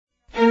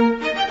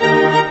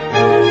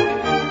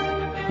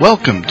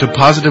Welcome to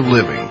Positive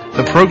Living,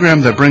 the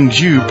program that brings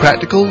you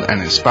practical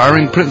and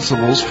inspiring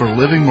principles for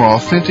living more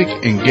authentic,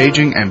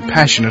 engaging, and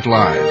passionate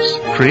lives.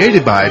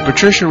 Created by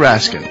Patricia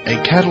Raskin,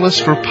 a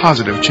catalyst for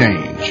positive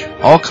change.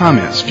 All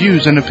comments,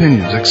 views, and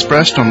opinions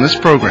expressed on this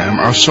program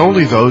are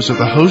solely those of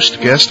the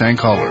host, guest, and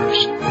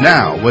callers.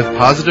 Now, with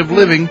Positive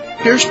Living,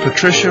 here's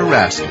Patricia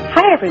Raskin.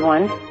 Hi,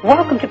 everyone.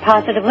 Welcome to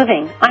Positive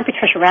Living. I'm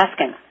Patricia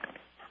Raskin.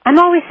 I'm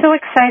always so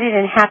excited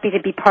and happy to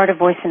be part of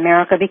Voice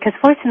America because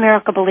Voice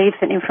America believes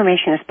that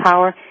information is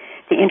power,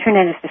 the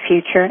Internet is the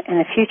future,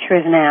 and the future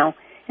is now.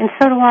 And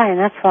so do I,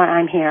 and that's why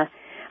I'm here.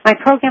 My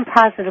program,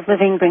 Positive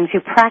Living, brings you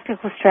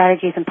practical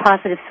strategies and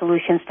positive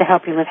solutions to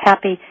help you live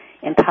happy,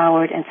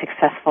 empowered, and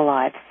successful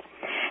lives.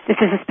 This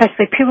is a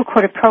specially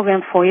pre-recorded program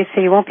for you,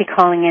 so you won't be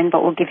calling in,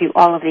 but we'll give you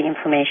all of the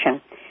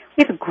information.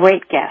 We have a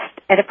great guest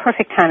at a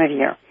perfect time of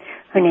year.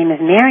 Her name is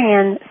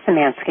Marianne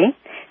Szymanski.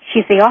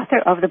 She's the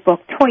author of the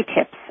book Toy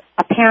Tips,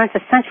 A Parent's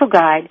Essential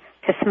Guide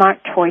to Smart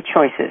Toy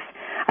Choices.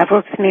 I've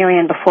worked with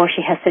Marianne before.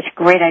 She has such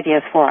great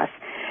ideas for us.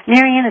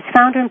 Marianne is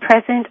founder and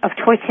president of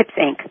Toy Tips,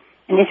 Inc.,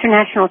 an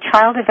international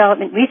child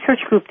development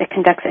research group that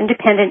conducts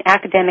independent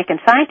academic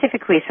and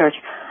scientific research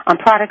on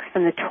products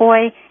from the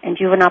toy and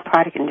juvenile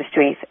product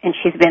industries. And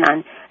she's been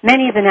on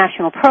many of the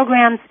national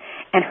programs,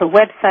 and her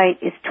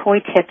website is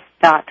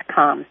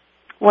toytips.com.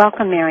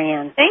 Welcome,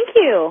 Marianne. Thank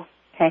you.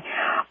 Okay.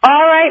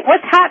 All right,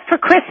 what's hot for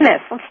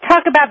Christmas? Let's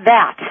talk about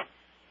that.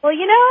 Well,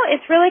 you know,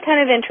 it's really kind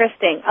of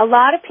interesting. A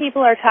lot of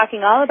people are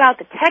talking all about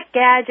the tech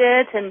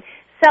gadgets and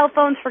cell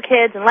phones for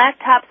kids and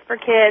laptops for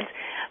kids,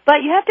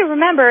 but you have to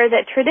remember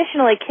that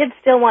traditionally kids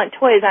still want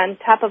toys on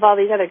top of all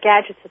these other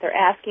gadgets that they're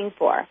asking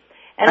for.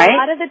 And right. A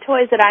lot of the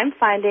toys that I'm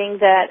finding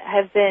that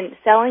have been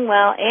selling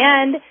well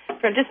and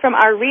from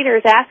our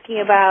readers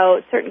asking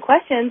about certain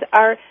questions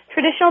are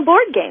traditional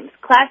board games,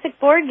 classic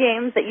board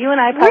games that you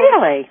and I probably...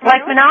 Really?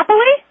 Like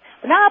Monopoly?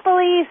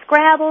 Monopoly,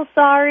 Scrabble,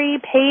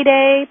 Sorry,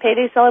 Payday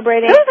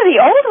celebrating. Those are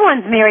the old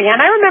ones, Marianne.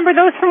 I remember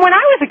those from when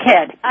I was a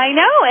kid. I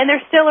know, and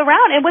they're still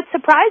around. And what's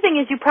surprising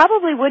is you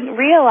probably wouldn't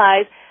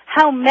realize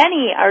how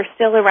many are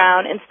still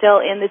around and still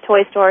in the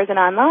toy stores and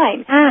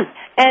online.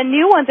 And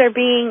new ones are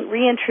being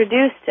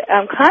reintroduced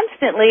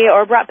constantly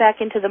or brought back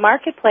into the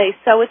marketplace.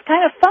 So it's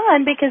kind of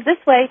fun because this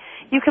way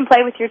you can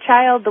play with your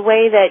child the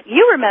way that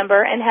you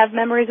remember and have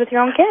memories with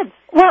your own kids.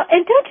 Well,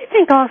 and don't you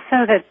think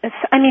also that,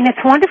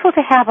 it's wonderful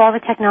to have all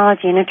the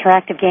technology and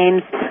interactive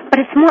games, but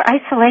it's more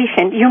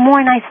isolation. You're more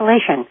in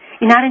isolation.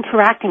 You're not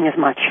interacting as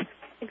much.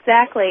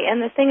 Exactly.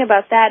 And the thing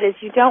about that is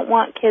you don't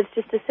want kids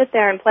just to sit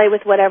there and play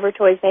with whatever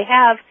toys they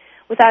have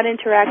without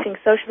interacting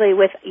socially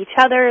with each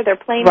other, their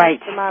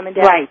playmates, their mom and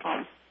dad at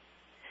home.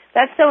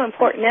 That's so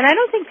important. And I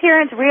don't think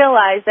parents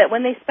realize that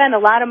when they spend a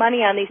lot of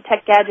money on these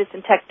tech gadgets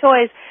and tech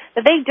toys,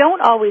 that they don't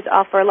always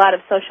offer a lot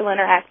of social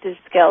interactive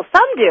skills.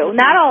 Some do,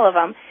 not all of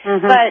them.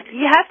 But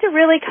you have to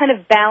really kind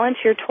of balance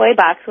your toy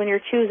box when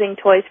you're choosing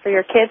toys for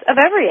your kids of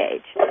every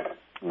age.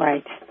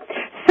 Right.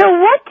 So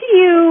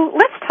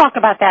let's talk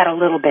about that a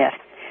little bit.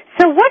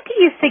 So what do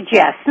you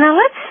suggest? Now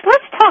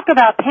let's talk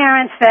about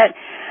parents that,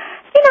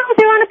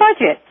 they're on a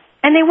budget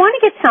and they want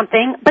to get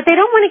something, but they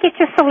don't want to get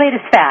just the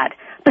latest fad.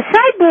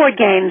 Beside board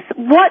games,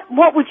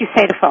 what would you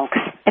say to folks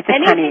at this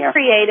time of year? Anything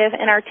creative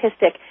and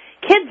artistic.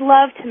 Kids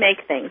love to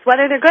make things.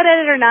 Whether they're good at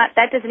it or not,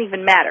 that doesn't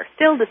even matter.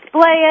 Still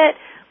display it,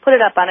 put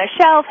it up on a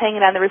shelf, hang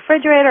it on the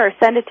refrigerator, or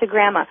send it to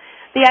Grandma.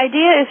 The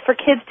idea is for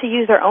kids to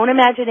use their own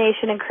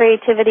imagination and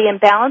creativity and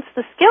balance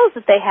the skills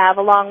that they have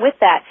along with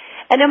that.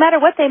 And no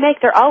matter what they make,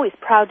 they're always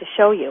proud to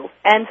show you.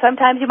 And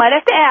sometimes you might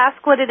have to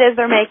ask what it is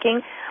they're making,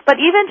 but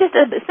even just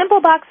a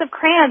simple box of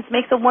crayons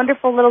makes a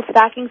wonderful little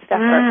stocking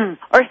stuffer.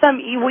 Or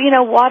some,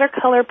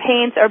 watercolor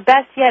paints, or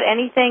best yet,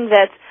 anything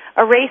that's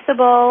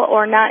erasable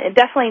or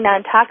definitely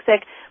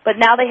non-toxic,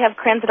 but now they have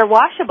crayons that are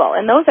washable,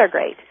 and those are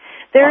great.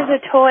 There's a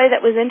toy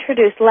that was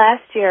introduced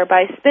last year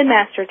by Spin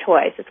Master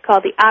Toys. It's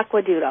called the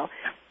Aqua Doodle,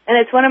 and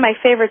it's one of my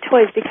favorite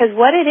toys because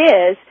what it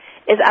is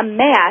a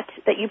mat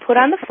that you put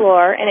on the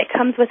floor, and it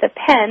comes with a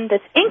pen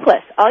that's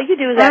inkless. All you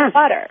do is add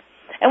water.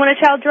 And when a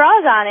child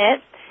draws on it,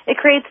 it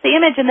creates the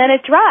image, and then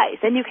it dries.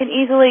 And you can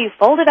easily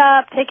fold it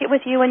up, take it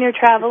with you when you're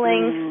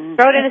traveling,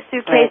 throw it in a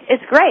suitcase.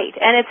 It's great.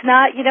 And it's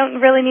not, you don't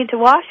really need to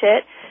wash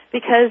it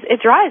because it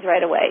dries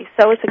right away.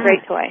 So it's a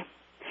great toy.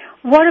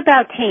 What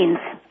about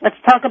teens? Let's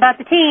talk about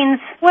the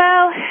teens.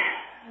 Well,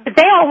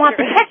 they all want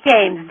the tech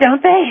games, don't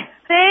they?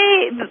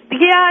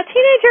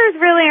 Teenagers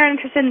really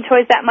aren't interested in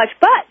toys that much,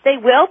 but they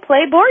will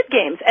play board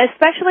games,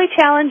 especially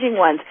challenging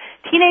ones.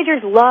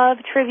 Teenagers love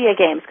trivia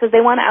games because they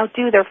want to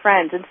outdo their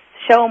friends and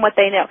show them what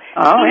they know.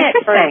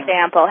 Interesting. For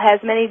example, has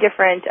many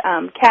different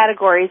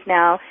categories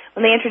now.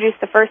 When they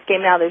introduced the first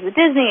game, now there's a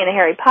Disney and a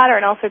Harry Potter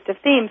and all sorts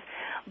of themes.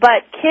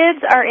 But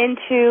kids are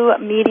into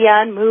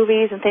media and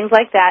movies and things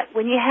like that.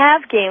 When you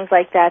have games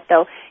like that,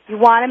 though, you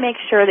want to make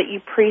sure that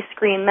you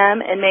pre-screen them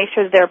and make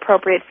sure that they're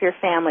appropriate for your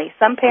family.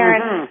 Some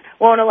parents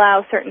won't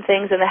allow certain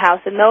things in the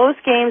house, and those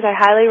games I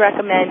highly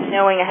recommend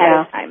knowing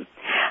ahead of time.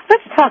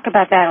 Let's talk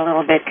about that a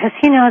little bit, because,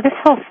 this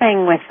whole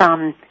thing with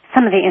some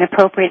of the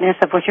inappropriateness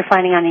of what you're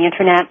finding on the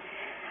Internet,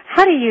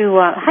 How do you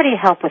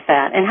help with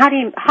that? And how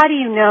do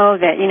you know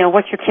that,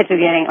 what your kids are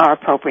getting are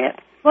appropriate?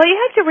 Well, you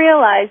have to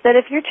realize that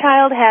if your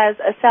child has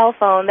a cell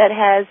phone that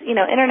has,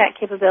 internet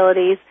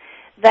capabilities,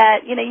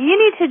 that, you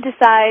need to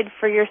decide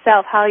for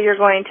yourself how you're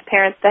going to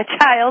parent that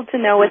child to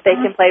know what they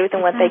can play with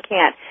and what they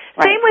can't.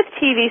 Right. Same with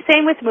TV,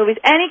 same with movies,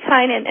 any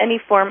kind and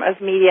any form of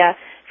media,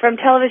 from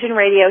television,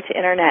 radio to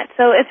internet.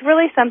 So it's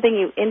really something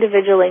you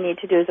individually need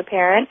to do as a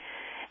parent.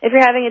 If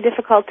you're having a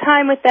difficult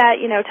time with that,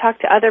 talk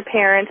to other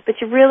parents,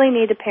 but you really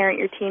need to parent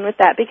your teen with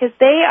that because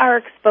they are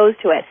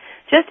exposed to it.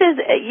 Just as,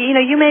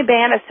 you may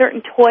ban a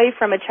certain toy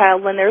from a child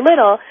when they're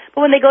little,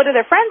 but when they go to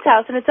their friend's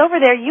house and it's over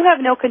there, you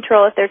have no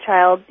control if your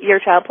child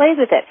plays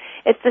with it.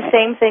 It's the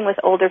same thing with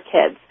older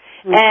kids.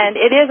 Mm-hmm. And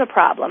it is a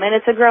problem, and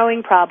it's a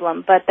growing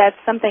problem, but that's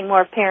something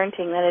more of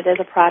parenting than it is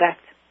a product.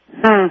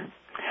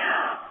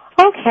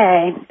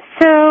 Okay,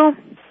 so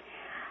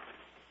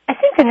I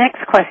think the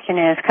next question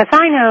is, because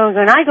I know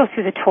when I go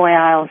through the toy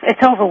aisles,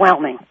 it's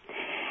overwhelming.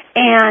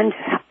 And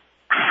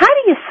how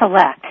do you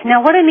select?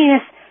 Now, what I mean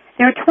is,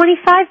 there are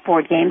 25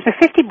 board games or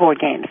 50 board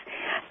games.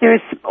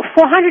 There's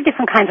 400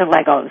 different kinds of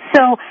Legos.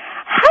 So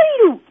how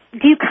do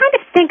you kind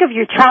of think of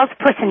your child's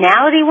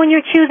personality when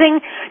you're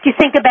choosing? Do you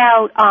think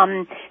about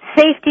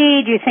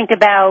safety? Do you think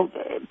about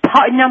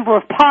number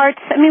of parts?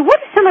 I mean, what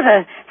are some of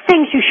the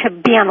things you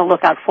should be on the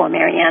lookout for,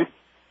 Marianne?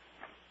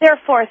 There are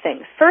 4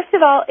 things. First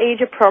of all, age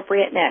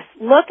appropriateness.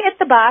 Look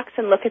at the box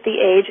and look at the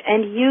age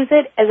and use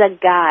it as a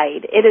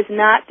guide. It is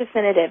not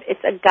definitive. It's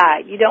a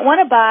guide. You don't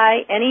want to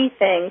buy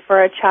anything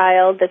for a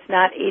child that's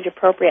not age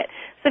appropriate.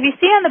 So if you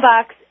see on the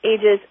box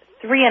ages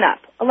 3 and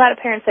up, a lot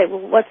of parents say, well,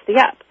 what's the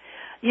up?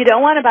 You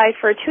don't want to buy it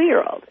for a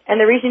 2-year-old.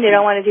 And the reason you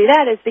don't want to do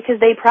that is because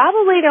they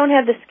probably don't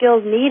have the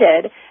skills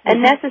needed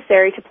and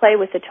necessary to play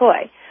with the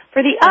toy.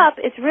 For the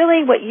up, it's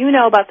really what you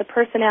know about the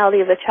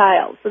personality of the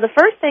child. So the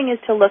first thing is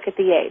to look at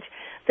the age.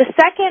 The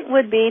second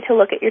would be to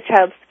look at your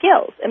child's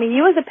skills. I mean,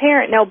 you as a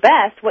parent know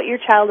best what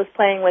your child is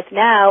playing with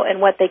now and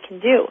what they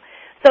can do.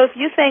 So if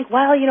you think,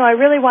 well, I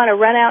really want to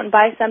run out and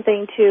buy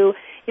something to,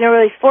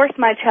 really force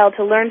my child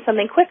to learn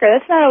something quicker,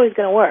 that's not always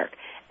going to work.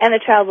 And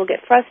the child will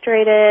get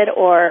frustrated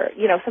or,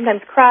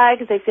 sometimes cry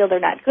because they feel they're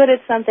not good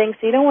at something,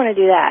 so you don't want to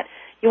do that.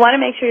 You want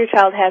to make sure your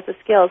child has the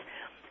skills.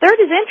 Third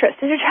is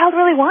interest. Does your child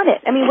really want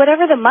it? I mean,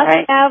 whatever the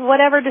must-have,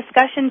 whatever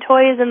discussion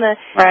toys in the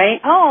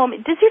home,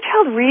 does your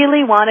child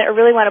really want it or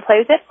really want to play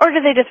with it, or do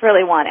they just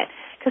really want it?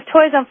 Because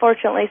toys,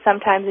 unfortunately,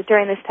 sometimes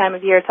during this time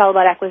of year, it's all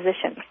about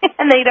acquisition.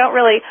 And they don't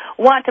really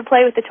want to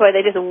play with the toy.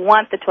 They just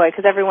want the toy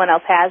because everyone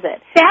else has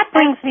it. That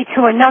brings me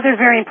to another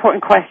very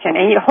important question,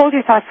 and you hold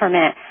your thought for a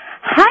minute.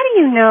 How do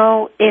you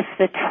know if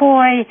the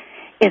toy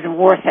is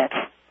worth it?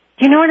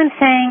 Do you know what I'm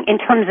saying in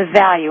terms of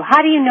value?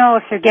 How do you know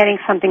if you're getting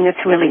something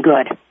that's really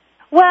good?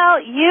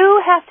 Well, you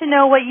have to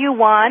know what you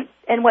want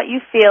and what you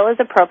feel is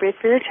appropriate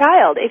for your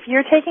child. If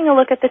you're taking a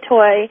look at the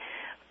toy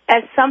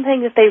as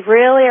something that they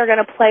really are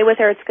going to play with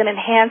or it's going to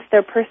enhance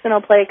their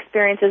personal play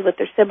experiences with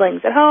their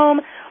siblings at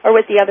home or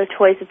with the other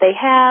toys that they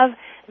have,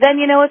 then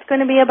you know it's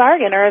going to be a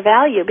bargain or a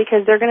value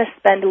because they're going to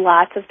spend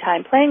lots of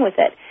time playing with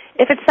it.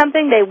 If it's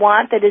something they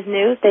want that is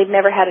new, they've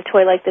never had a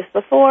toy like this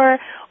before,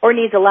 or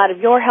needs a lot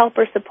of your help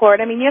or support,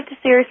 I mean, you have to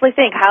seriously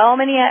think, how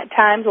many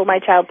times will my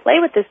child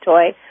play with this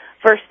toy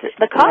versus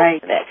the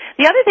cost of it?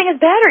 The other thing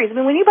is batteries. I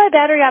mean, when you buy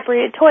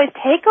battery-operated toys,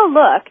 take a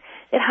look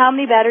at how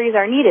many batteries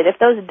are needed. If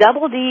those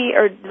double D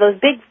or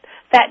those big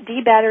fat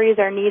D batteries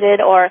are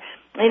needed or,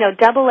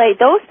 double A,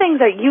 those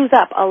things use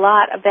up a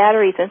lot of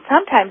batteries, and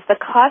sometimes the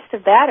cost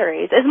of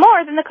batteries is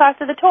more than the cost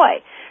of the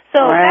toy.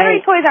 So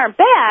battery toys aren't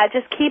bad,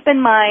 just keep in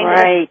mind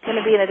that it's going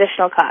to be an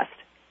additional cost.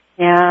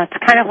 Yeah, it's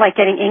kind of like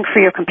getting ink for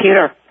your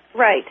computer.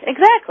 Right,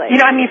 exactly.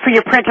 For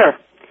your printer.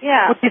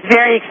 Yeah. Which is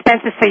very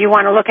expensive, so you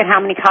want to look at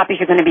how many copies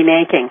you're going to be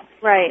making.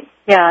 Right.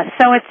 Yeah,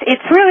 so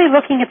it's really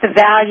looking at the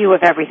value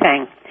of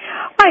everything.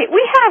 All right,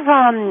 we have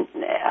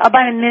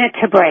about a minute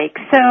to break,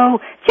 so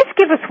just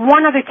give us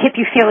one other tip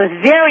you feel is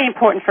very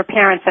important for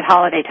parents at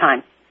holiday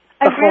time.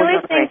 I really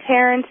think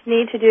parents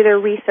need to do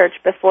their research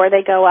before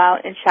they go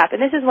out and shop.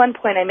 And this is one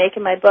point I make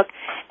in my book.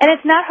 And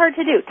it's not hard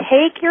to do.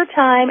 Take your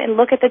time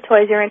and look at the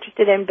toys you're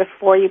interested in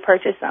before you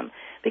purchase them.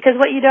 Because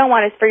what you don't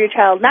want is for your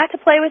child not to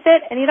play with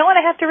it, and you don't want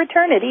to have to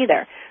return it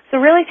either. So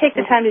really take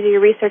the time to do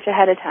your research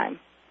ahead of time.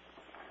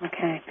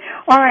 Okay.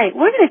 All right,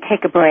 we're going to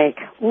take a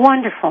break.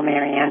 Wonderful,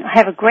 Marianne. I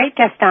have a great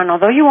guest on.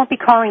 Although you won't be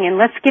calling in,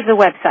 let's give the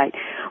website,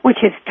 which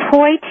is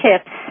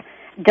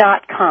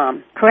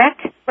toytips.com,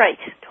 correct? Right,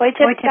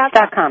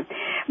 toytips.com.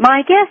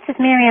 My guest is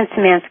Marianne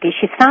Szymanski.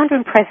 She's founder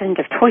and president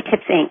of Toy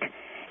Tips, Inc.,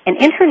 an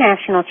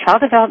international child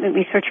development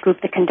research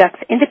group that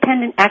conducts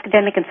independent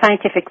academic and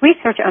scientific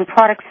research on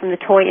products from the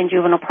toy and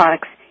juvenile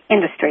products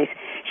industries.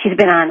 She's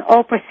been on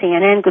Oprah,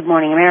 CNN, Good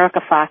Morning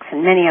America, Fox,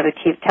 and many other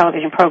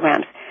television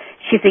programs.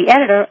 She's the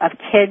editor of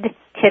Kid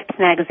Tips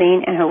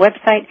magazine, and her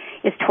website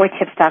is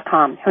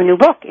toytips.com. Her new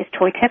book is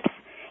Toy Tips,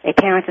 a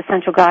parent's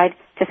essential guide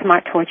to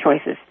smart toy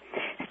choices.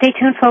 Stay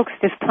tuned, folks.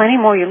 There's plenty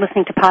more. You're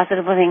listening to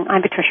Positive Living.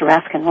 I'm Patricia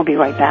Raskin. We'll be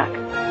right back.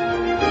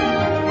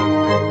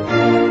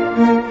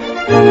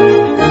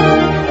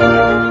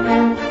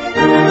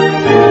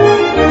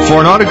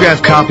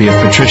 autographed copy of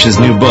Patricia's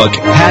new book,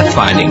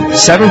 Pathfinding,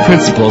 7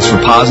 Principles for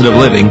Positive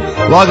Living,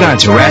 log on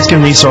to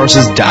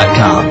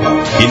RaskinResources.com.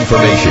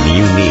 Information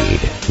you need,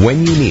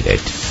 when you need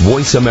it.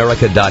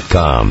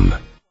 VoiceAmerica.com.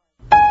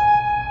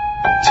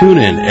 Tune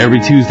in every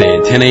Tuesday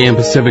at 10 a.m.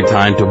 Pacific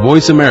Time to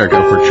Voice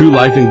America for True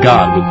Life in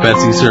God with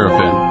Betsy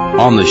Serafin.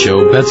 On the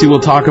show, Betsy will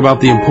talk about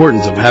the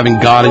importance of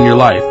having God in your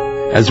life,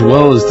 as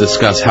well as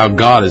discuss how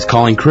God is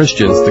calling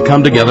Christians to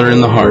come together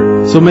in the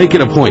heart. So make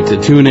it a point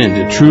to tune in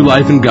to True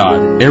Life in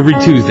God every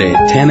Tuesday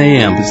at 10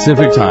 a.m.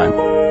 Pacific Time,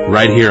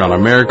 right here on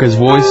America's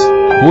Voice,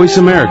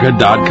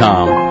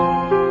 VoiceAmerica.com.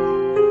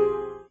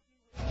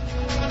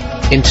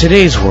 In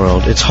today's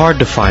world, it's hard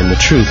to find the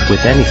truth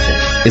with anything.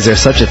 Is there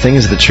such a thing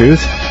as the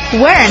truth?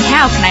 Where and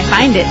how can I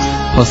find it?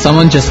 Will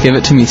someone just give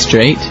it to me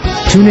straight?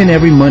 Tune in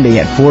every Monday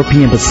at 4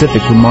 p.m.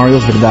 Pacific for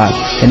Mario's Verdad,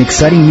 an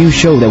exciting new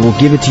show that will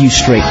give it to you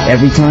straight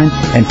every time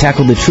and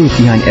tackle the truth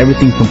behind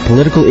everything from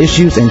political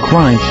issues and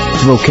crime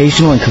to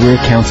vocational and career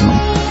counseling.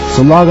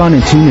 So log on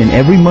and tune in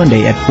every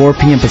Monday at 4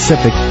 p.m.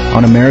 Pacific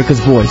on America's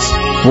Voice,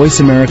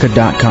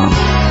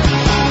 VoiceAmerica.com.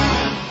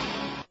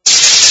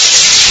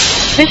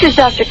 This is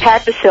Dr.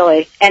 Pat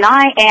Basile, and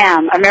I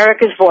am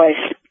America's Voice,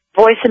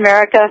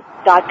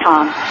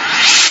 VoiceAmerica.com.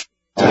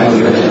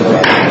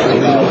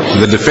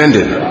 The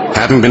defendant,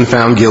 having been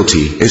found guilty,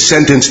 is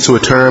sentenced to a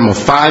term of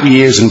 5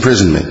 years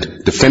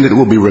imprisonment. Defendant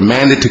will be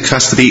remanded to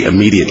custody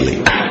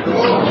immediately.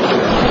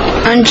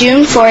 On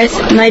June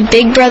 4th, my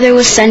big brother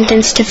was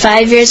sentenced to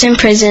 5 years in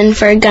prison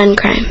for a gun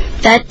crime.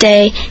 That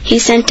day, he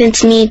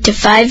sentenced me to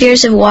 5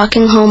 years of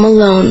walking home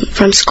alone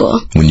from school.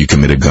 When you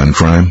commit a gun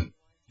crime,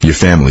 your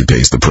family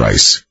pays the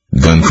price.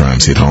 Gun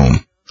crimes hit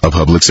home. A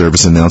public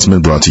service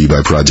announcement brought to you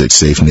by Project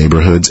Safe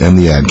Neighborhoods and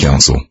the Ad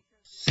Council.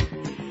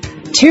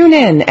 Tune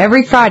in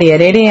every Friday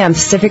at 8 a.m.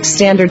 Pacific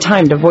Standard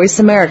Time to Voice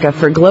America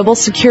for Global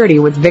Security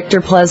with Victor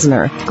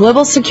Plesner.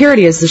 Global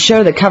Security is the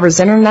show that covers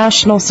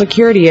international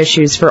security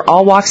issues for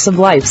all walks of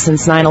life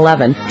since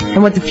 9/11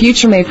 and what the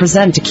future may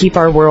present to keep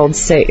our world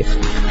safe.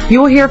 You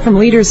will hear from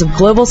leaders of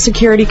global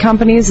security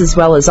companies as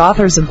well as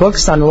authors of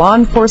books on law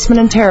enforcement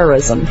and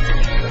terrorism.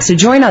 So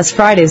join us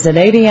Fridays at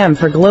 8 a.m.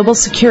 for Global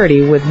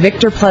Security with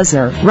Victor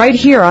Plesner right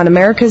here on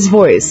America's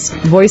Voice,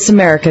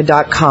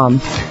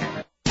 VoiceAmerica.com.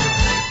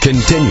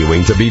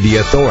 Continuing to be the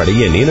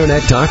authority in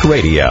Internet Talk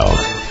Radio.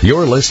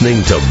 You're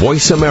listening to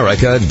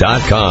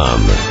VoiceAmerica.com.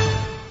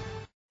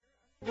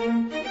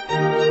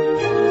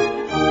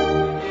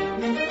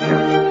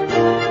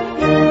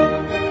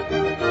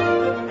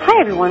 Hi,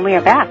 everyone. We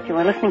are back. You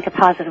are listening to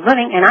Positive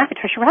Living, and I'm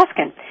Patricia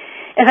Raskin.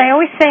 As I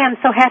always say, I'm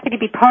so happy to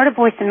be part of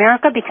Voice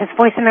America because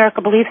Voice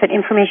America believes that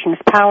information is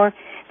power,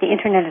 the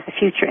Internet is the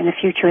future, and the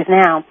future is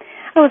now.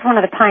 I was one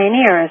of the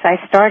pioneers. I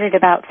started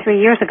about 3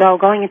 years ago,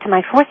 going into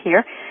my 4th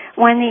year,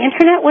 when the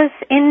Internet was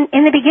in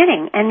the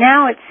beginning. And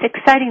now it's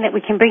exciting that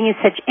we can bring you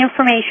such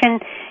information,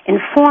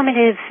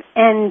 informative,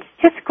 and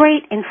just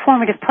great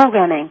informative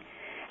programming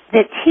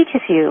that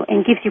teaches you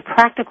and gives you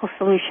practical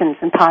solutions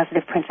and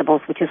positive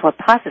principles, which is what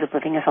positive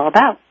living is all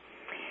about.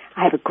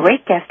 I have a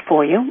great guest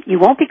for you. You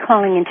won't be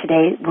calling in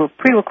today. We're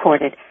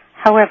pre-recorded.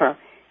 However,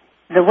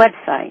 the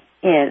website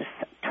is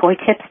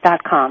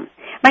toytips.com.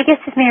 My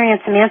guest is Marianne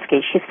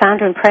Szymanski. She's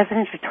founder and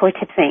president of Toy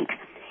Tips, Inc.,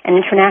 an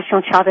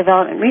international child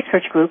development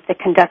research group that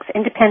conducts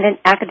independent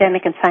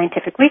academic and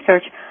scientific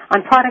research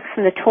on products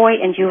from the toy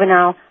and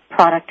juvenile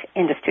product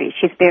industry.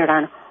 She's appeared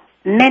on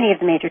many of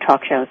the major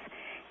talk shows,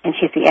 and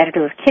she's the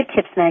editor of Kid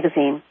Tips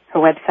magazine. Her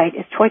website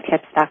is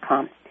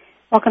toytips.com.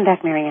 Welcome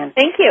back, Marianne.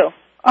 Thank you.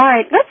 All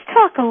right, let's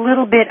talk a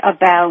little bit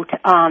about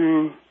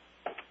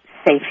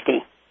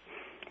safety.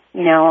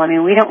 You know, I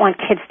mean, we don't want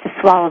kids to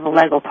swallow the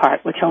Lego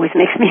part, which always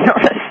makes me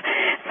nervous.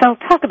 So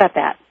talk about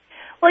that.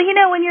 Well, you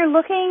know, when you're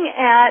looking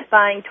at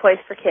buying toys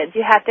for kids,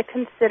 you have to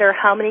consider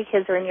how many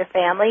kids are in your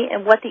family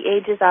and what the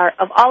ages are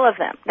of all of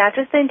them, not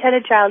just the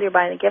intended child you're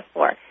buying a gift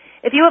for.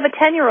 If you have a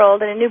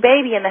 10-year-old and a new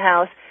baby in the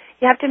house,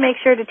 you have to make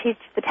sure to teach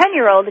the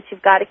 10-year-old that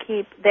you've got to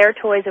keep their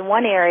toys in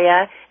one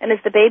area, and as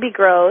the baby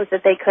grows,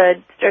 that they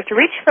could start to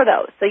reach for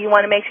those. So you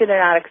want to make sure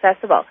they're not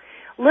accessible.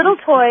 Little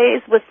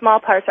toys with small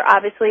parts are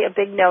obviously a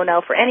big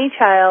no-no for any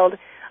child.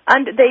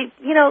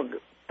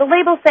 The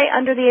labels say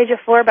under the age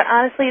of 4, but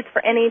honestly it's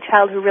for any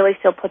child who really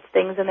still puts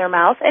things in their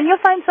mouth. And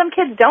you'll find some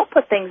kids don't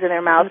put things in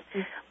their mouth,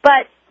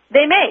 but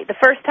they may the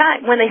first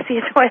time when they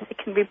see a toy that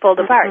can be pulled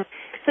apart.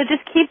 So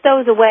just keep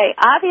those away.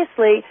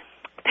 Obviously,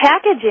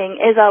 packaging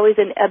is always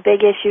a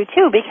big issue,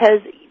 too,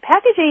 because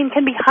packaging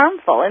can be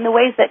harmful in the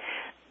ways that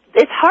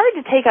it's hard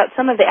to take out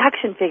some of the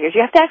action figures.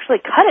 You have to actually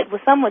cut it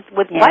with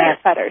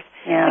wire cutters.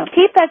 Yeah. So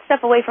keep that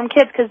stuff away from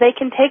kids because they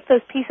can take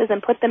those pieces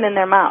and put them in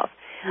their mouth.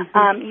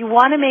 You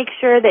want to make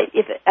sure that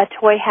if a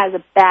toy has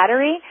a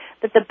battery,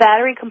 that the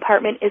battery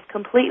compartment is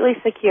completely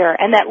secure.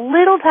 And that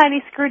little tiny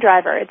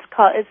screwdriver, it's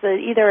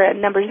either a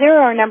number 0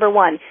 or number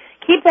 1.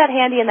 Keep that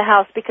handy in the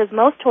house because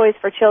most toys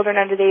for children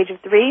under the age of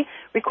 3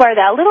 require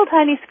that little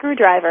tiny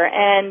screwdriver,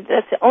 and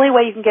that's the only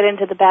way you can get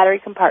into the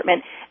battery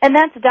compartment. And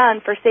that's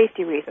done for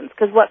safety reasons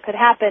because what could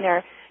happen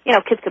are,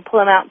 kids could pull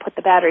them out and put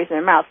the batteries in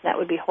their mouths, and that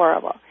would be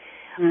horrible.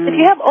 If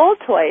you have old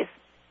toys,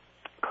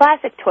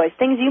 classic toys,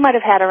 things you might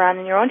have had around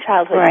in your own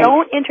childhood. Right.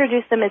 Don't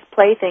introduce them as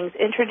playthings.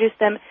 Introduce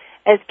them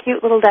as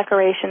cute little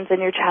decorations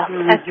in your child's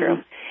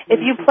bedroom. If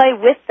you play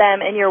with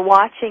them and you're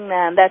watching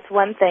them, that's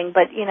one thing.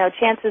 But,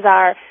 chances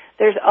are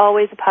there's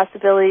always a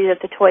possibility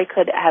that the toy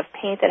could have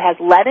paint that has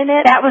lead in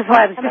it. That was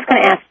what I was just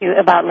going to ask you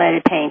about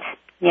leaded paint.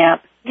 Yeah.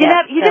 You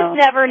just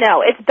never know.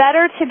 It's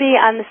better to be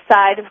on the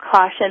side of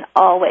caution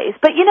always.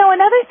 But,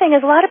 another thing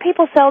is a lot of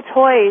people sell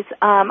toys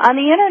on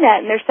the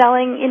Internet, and they're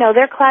selling,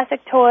 their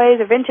classic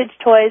toys or vintage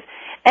toys.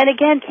 And,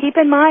 again, keep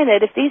in mind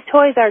that if these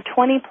toys are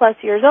 20-plus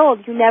years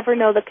old, you never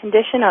know the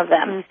condition of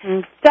them.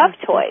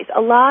 Stuffed toys.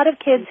 A lot of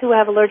kids who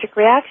have allergic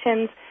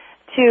reactions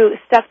to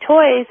stuffed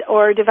toys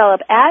or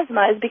develop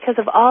asthma is because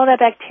of all that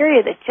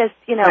bacteria that just,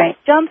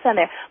 jumps on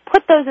there.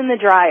 Put those in the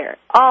dryer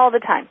all the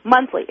time,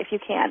 monthly if you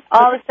can.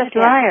 All the stuff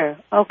dryer.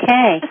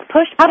 Okay.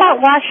 Just How about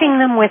washing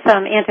them with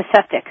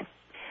antiseptic?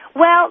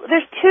 Well,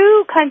 there's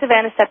two kinds of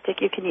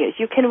antiseptic you can use.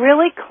 You can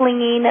really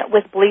clean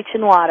with bleach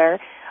and water,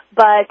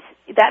 but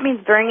that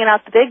means bringing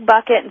out the big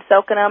bucket and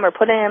soaking them or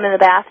putting them in the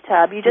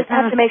bathtub. You just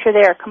have to make sure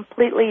they are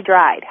completely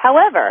dried.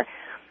 However,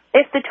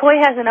 if the toy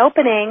has an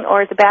opening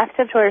or it's a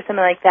bathtub toy or something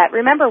like that,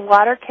 remember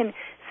water can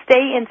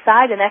stay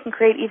inside and that can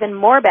create even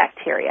more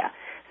bacteria.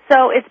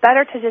 So it's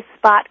better to just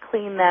spot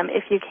clean them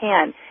if you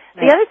can.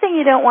 Right. The other thing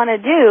you don't want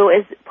to do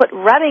is put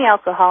rubbing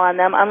alcohol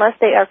on them unless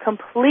they are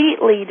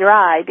completely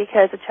dry,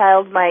 because a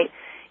child might,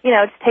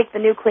 just take the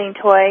new clean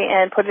toy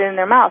and put it in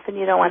their mouth, and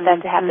you don't want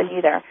that to happen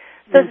either.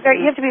 So it's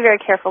you have to be very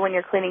careful when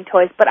you're cleaning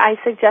toys, but I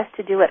suggest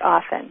to do it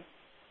often.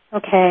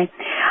 Okay.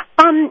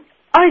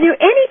 Are there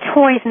any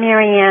toys,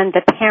 Marianne,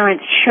 that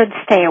parents should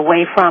stay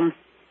away from?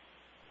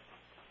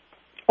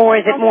 Or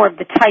is it more of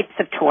the types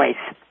of toys?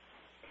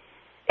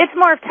 It's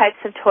more of types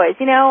of toys.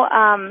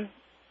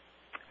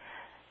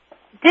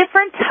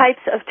 Different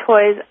types of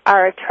toys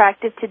are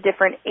attractive to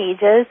different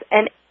ages,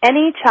 and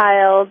any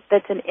child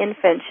that's an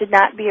infant should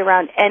not be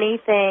around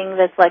anything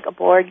that's like a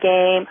board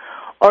game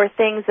or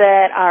things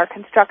that are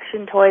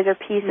construction toys or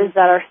pieces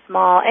that are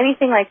small.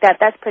 Anything like that,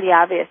 that's pretty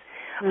obvious.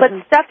 But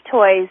stuffed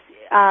toys,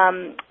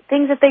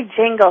 things that they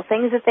jingle,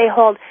 things that they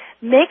hold,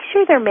 make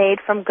sure they're made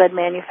from good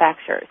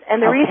manufacturers.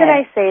 And the reason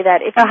I say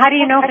that, if how do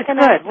you know if it's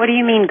good? What do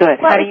you mean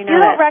good? Well, how do you know if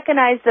you don't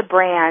recognize the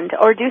brand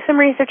or do some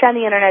research on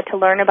the Internet to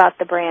learn about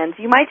the brands,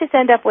 you might just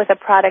end up with a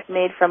product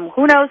made from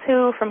who knows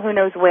who, from who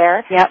knows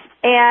where. Yep.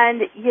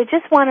 And you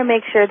just want to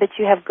make sure that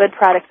you have good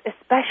products,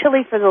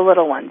 especially for the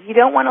little ones. You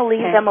don't want to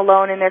leave them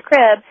alone in their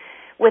crib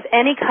with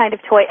any kind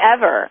of toy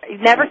ever. You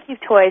never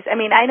keep toys. I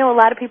mean, I know a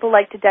lot of people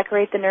like to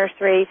decorate the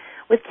nursery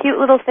with cute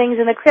little things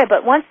in the crib,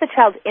 but once the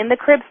child's in the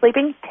crib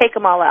sleeping, take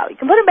them all out. You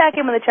can put them back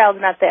in when the child's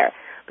not there,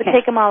 but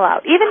take them all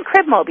out. Even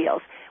crib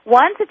mobiles.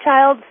 Once a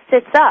child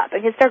sits up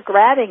and can start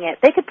grabbing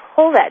it, they could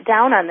pull that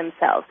down on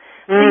themselves.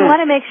 So you want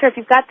to make sure if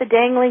you've got the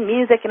dangling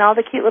music and all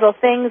the cute little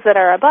things that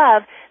are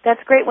above, that's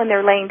great when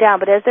they're laying down,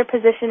 but as they're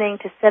positioning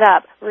to sit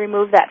up,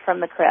 remove that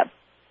from the crib.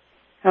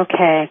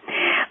 Okay.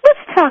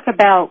 Let's talk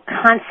about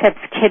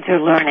concepts kids are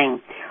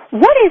learning.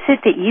 What is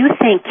it that you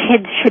think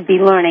kids should be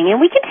learning?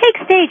 And we can take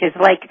stages,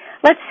 like,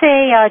 let's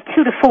say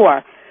 2 to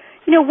 4.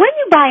 When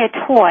you buy a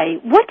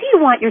toy, what do you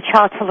want your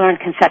child to learn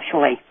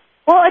conceptually?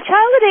 Well, a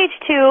child at age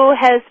 2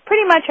 has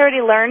pretty much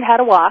already learned how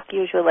to walk,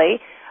 usually,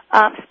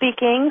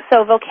 speaking,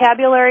 so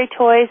vocabulary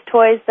toys,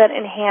 toys that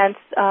enhance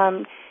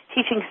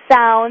teaching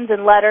sounds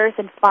and letters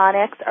and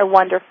phonics are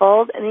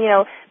wonderful.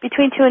 And,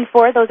 between 2 and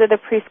 4, those are the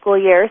preschool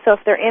years. So if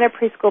they're in a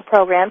preschool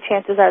program,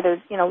 chances are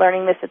they're,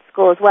 learning this at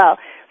school as well.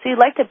 So you'd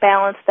like to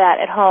balance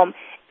that at home.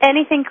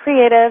 Anything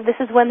creative, this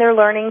is when they're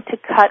learning to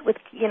cut with,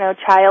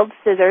 child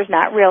scissors,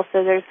 not real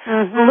scissors.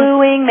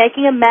 Gluing,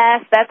 making a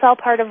mess, that's all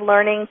part of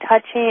learning,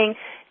 touching,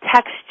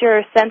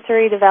 texture,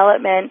 sensory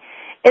development.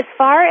 As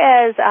far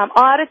as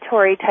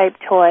auditory-type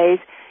toys,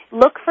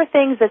 look for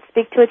things that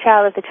speak to a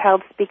child that the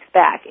child speaks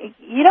back.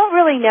 You don't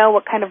really know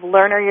what kind of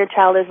learner your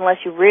child is unless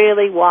you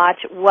really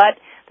watch what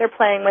they're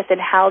playing with and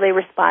how they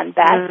respond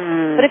best.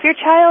 But if your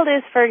child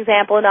is, for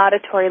example, an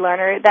auditory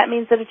learner, that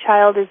means that a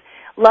child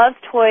loves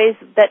toys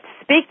that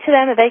speak to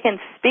them, that they can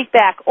speak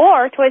back,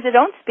 or toys that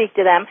don't speak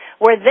to them,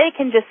 where they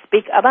can just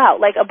speak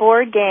about, like a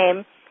board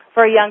game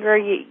for younger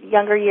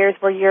years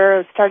where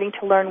you're starting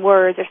to learn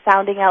words or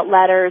sounding out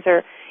letters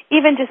or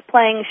even just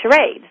playing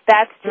charades.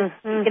 That's just,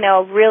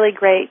 a really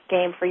great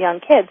game for young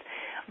kids.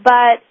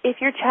 But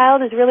if your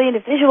child is really into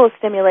visual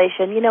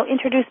stimulation,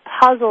 introduce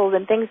puzzles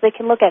and things they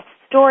can look at,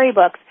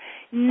 storybooks.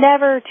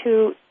 Never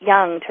too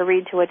young to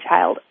read to a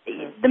child.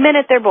 The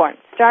minute they're born,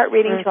 start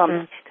reading to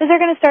them, because they're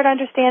going to start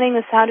understanding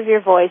the sound of your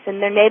voice and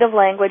their native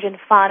language and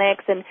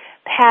phonics and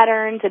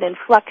patterns and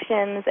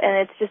inflections,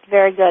 and it's just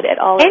very good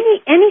at all.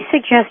 Any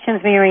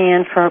suggestions,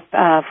 Marianne, for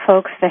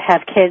folks that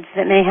have kids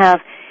that may have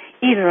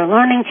either a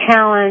learning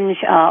challenge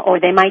or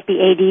they might be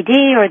ADD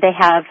or they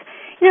have,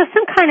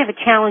 some kind of a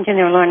challenge in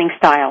their learning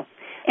style?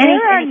 There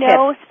are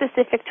no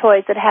specific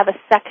toys that have a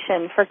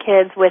section for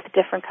kids with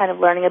different kind of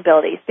learning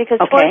abilities, because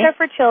toys are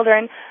for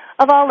children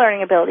of all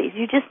learning abilities.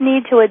 You just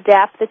need to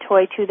adapt the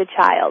toy to the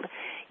child.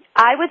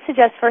 I would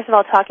suggest, first of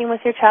all, talking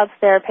with your child's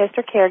therapist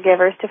or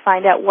caregivers to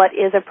find out what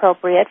is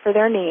appropriate for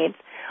their needs.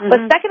 But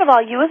second of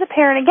all, you as a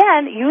parent,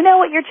 again, you know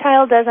what your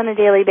child does on a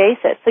daily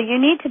basis. So you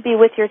need to be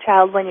with your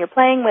child when you're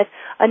playing with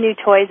a new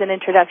toy as an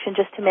introduction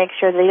just to make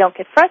sure they don't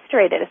get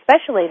frustrated,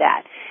 especially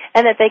that,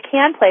 and that they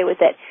can play with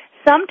it.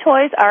 Some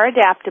toys are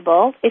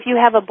adaptable. If you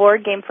have a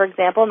board game, for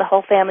example, and the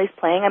whole family's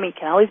playing, you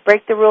can always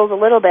break the rules a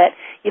little bit.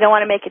 You don't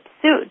want to make it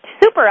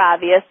super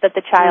obvious that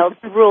the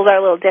child's rules are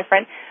a little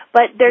different,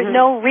 but there's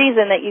no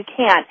reason that you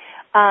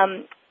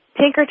can't.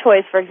 Tinker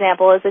Toys, for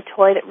example, is a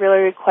toy that really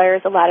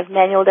requires a lot of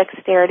manual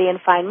dexterity and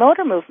fine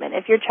motor movement.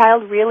 If your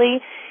child really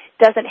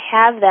doesn't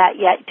have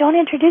that yet, don't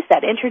introduce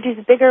that.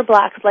 Introduce bigger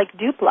blocks like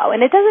Duplo.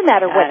 And it doesn't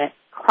matter what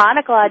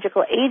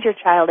chronological age your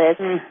child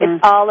is. It's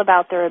all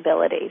about their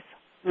abilities.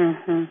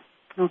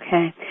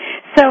 Okay.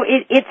 So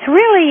it's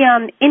really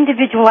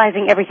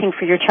individualizing everything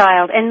for your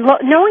child and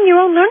knowing your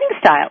own learning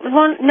style,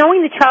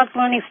 knowing the child's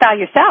learning style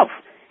yourself.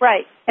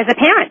 Right. As a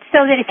parent.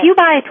 So that if you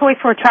buy a toy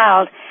for a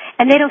child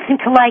and they don't seem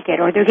to like it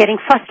or they're getting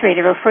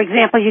frustrated or, for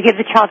example, you give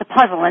the child a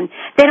puzzle and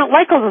they don't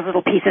like all those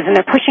little pieces and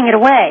they're pushing it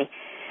away,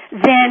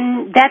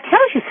 then that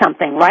tells you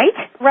something, right?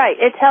 Right.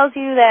 It tells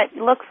you that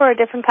look for a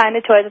different kind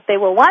of toy that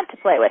they will want to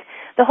play with.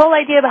 The whole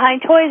idea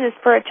behind toys is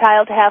for a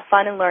child to have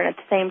fun and learn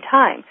at the same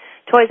time.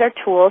 Toys are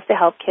tools to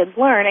help kids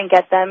learn and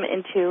get them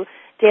into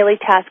daily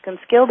task and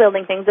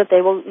skill-building things that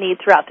they will need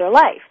throughout their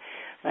life.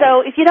 Right.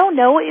 So if you don't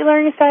know what your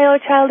learning style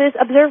of a child is,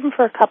 observe them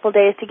for a couple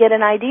days to get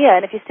an idea.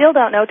 And if you still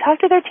don't know, talk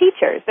to their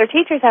teachers. Their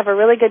teachers have a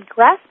really good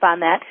grasp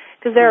on that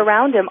because they're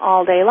around them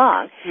all day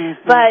long.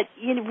 But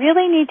you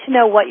really need to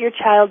know what your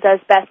child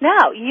does best.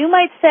 Now, you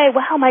might say,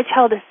 wow, my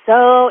child is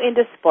so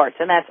into sports,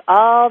 and that's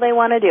all they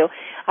want to do.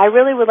 I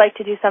really would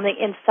like to do something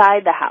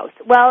inside the house.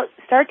 Well,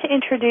 start to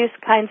introduce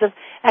kinds of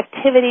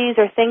activities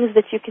or things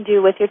that you can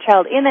do with your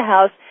child in the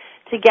house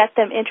to get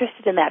them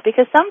interested in that.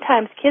 Because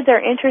sometimes kids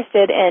are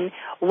interested in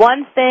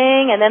one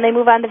thing, and then they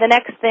move on to the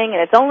next thing,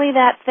 and it's only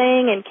that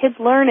thing, and kids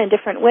learn in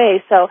different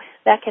ways, so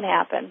that can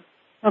happen.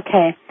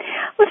 Okay.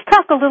 Let's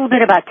talk a little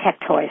bit about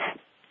tech toys.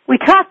 We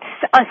talked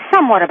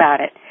somewhat about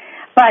it,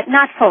 but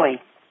not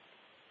fully.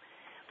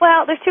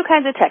 Well, there's two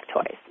kinds of tech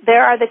toys.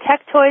 There are the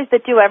tech toys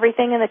that do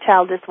everything and the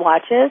child just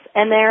watches,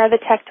 and there are the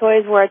tech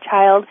toys where a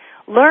child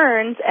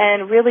learns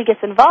and really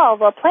gets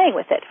involved while playing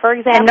with it. For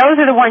example, and those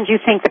are the ones you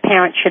think the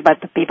parent should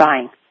be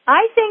buying.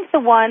 I think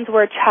the ones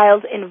where a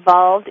child's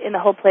involved in the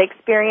whole play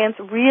experience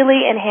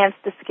really enhance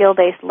the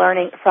skill-based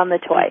learning from the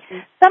toy.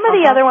 Some of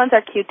the other ones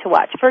are cute to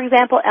watch. For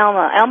example,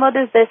 Elmo. Elmo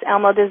does this,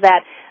 Elmo does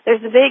that.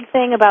 There's a big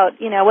thing about,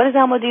 what does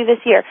Elmo do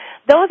this year?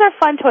 Those are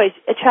fun toys.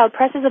 A child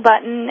presses a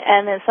button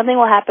and then something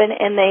will happen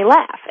and they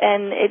laugh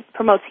and it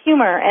promotes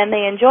humor and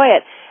they enjoy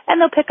it. And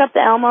they'll pick up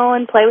the Elmo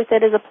and play with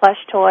it as a plush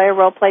toy, a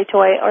role-play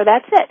toy, or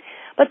that's it.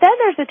 But then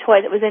there's a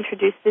toy that was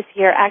introduced this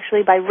year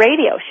actually by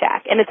Radio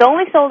Shack, and it's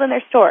only sold in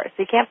their stores,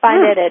 so you can't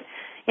find it at,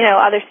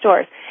 other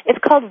stores. It's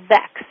called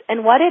Vex,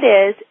 and what it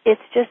is,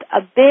 it's just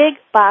a big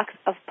box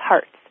of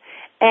parts,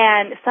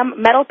 and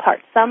some metal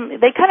parts.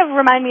 They kind of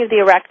remind me of the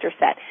Erector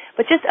set,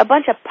 but just a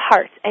bunch of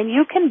parts, and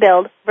you can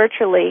build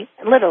virtually,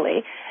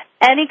 literally,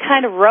 any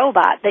kind of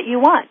robot that you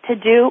want to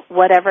do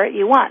whatever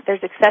you want.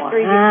 There's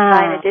accessories you can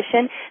buy in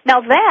addition.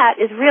 Now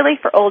that is really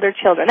for older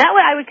children. That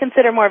one I would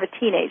consider more of a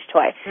teenage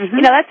toy.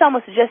 That's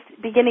almost just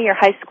beginning your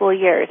high school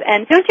years.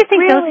 And don't you think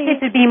those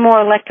kids would be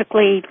more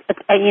electrically,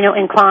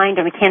 inclined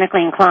or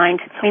mechanically inclined?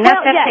 I mean,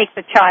 that takes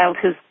a child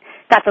who's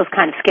got those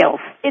kind of skills.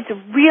 It's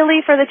really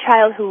for the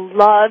child who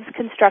loves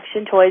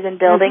construction toys and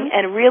building,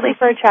 and really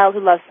for a child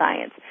who loves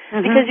science.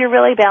 Because you're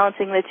really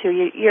balancing the two.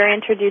 You're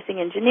introducing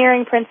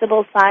engineering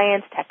principles,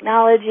 science,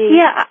 technology.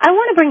 Yeah, I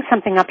want to bring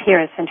something up here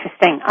that's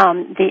interesting.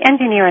 The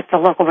engineer at the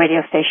local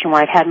radio station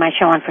where I've had my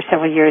show on for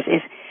several years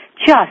is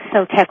just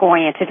so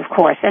tech-oriented, of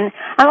course, and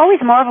I'm always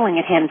marveling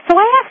at him. So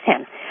I asked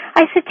him,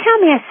 I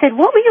said,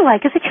 what were you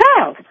like as a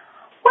child?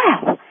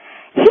 Well,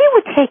 he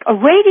would take a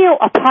radio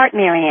apart,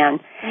 Marianne,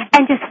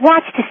 and just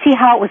watch to see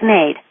how it was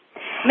made.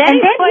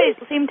 Many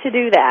toys seem to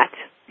do that.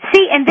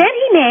 See, and then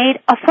he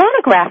made a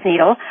phonograph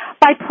needle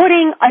by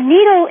putting a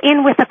needle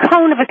in with a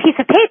cone of a piece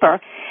of paper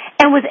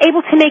and was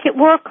able to make it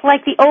work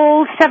like the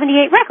old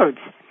 78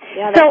 records.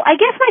 Yeah, so I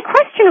guess my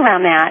question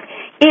around that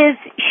is,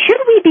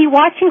 should we be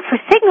watching for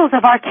signals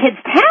of our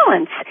kids'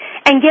 talents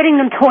and getting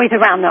them toys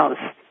around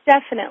those?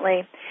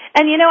 Definitely.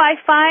 And, I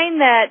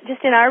find that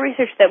just in our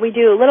research that we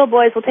do, little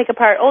boys will take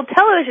apart old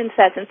television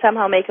sets and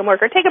somehow make them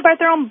work, or take apart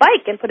their own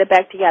bike and put it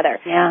back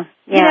together. Yeah.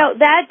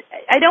 That,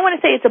 I don't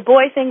want to say it's a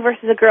boy thing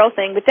versus a girl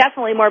thing, but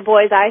definitely more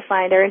boys I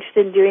find are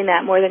interested in doing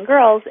that more than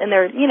girls, and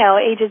they're,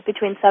 ages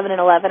between 7 and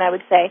 11, I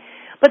would say.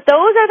 But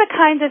those are the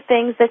kinds of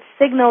things that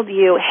signal to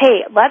you,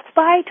 hey, let's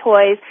buy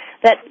toys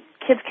that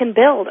kids can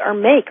build or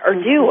make or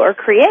do or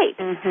create.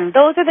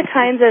 Those are the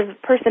kinds of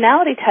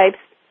personality types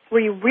where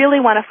you really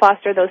want to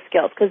foster those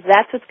skills, because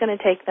that's what's going to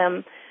take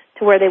them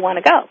to where they want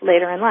to go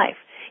later in life.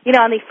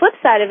 On the flip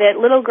side of it,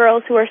 little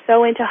girls who are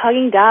so into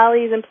hugging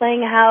dollies and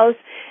playing house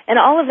and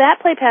all of that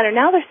play pattern,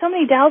 now there's so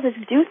many dolls that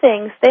do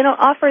things, they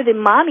don't offer the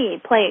mommy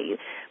play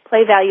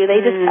play value.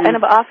 They just kind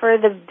of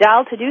offer the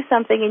doll to do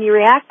something and you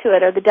react to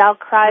it, or the doll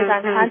cries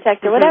on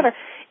contact or whatever.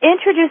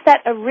 Introduce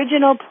that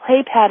original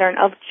play pattern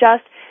of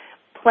just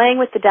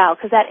playing with the doll,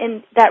 because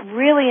that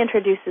really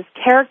introduces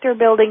character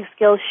building,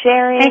 skills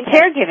sharing. And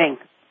caregiving.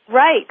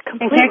 Right,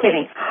 completely. And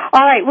caregiving.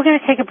 All right, we're going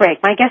to take a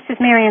break. My guest is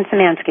Marianne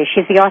Szymanski.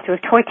 She's the author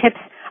of Toy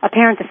Tips, A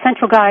Parent's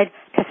Essential Guide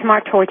to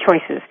Smart Toy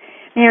Choices.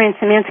 Marianne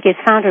Szymanski is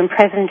founder and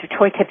president of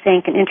Toy Tips,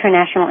 Inc., an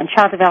international and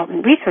child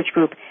development research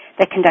group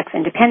that conducts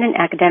independent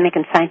academic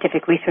and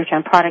scientific research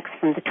on products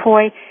from the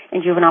toy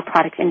and juvenile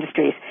products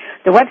industries.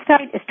 The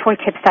website is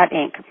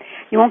toytips.inc.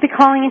 You won't be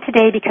calling in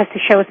today because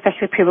the show is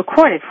specially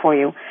pre-recorded for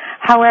you.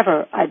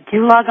 However,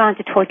 do log on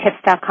to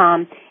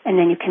toytips.com, and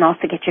then you can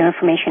also get your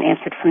information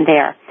answered from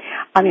there.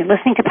 You're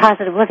listening to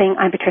Positive Living.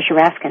 I'm Patricia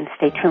Raskin.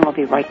 Stay tuned. We'll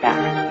be right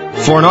back.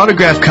 For an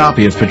autographed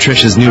copy of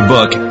Patricia's new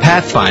book,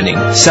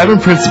 Pathfinding, 7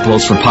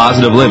 Principles for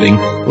Positive Living,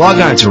 log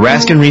on to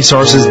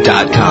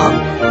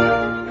RaskinResources.com.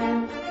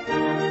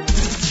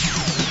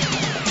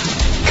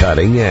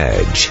 Cutting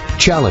edge,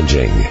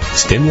 challenging,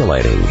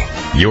 stimulating.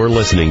 You're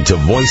listening to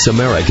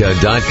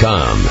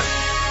VoiceAmerica.com.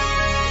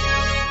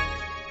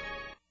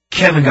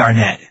 Kevin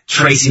Garnett,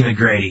 Tracy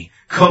McGrady,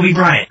 Kobe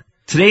Bryant.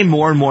 Today,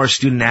 more and more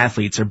student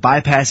athletes are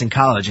bypassing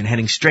college and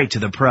heading straight to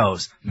the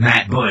pros.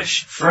 Matt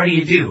Bush,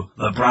 Freddie Adu,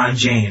 LeBron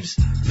James.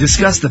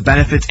 Discuss the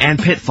benefits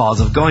and pitfalls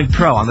of going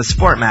pro on the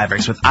Sport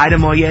Mavericks with Ida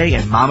Moye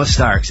and Mama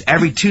Starks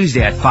every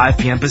Tuesday at 5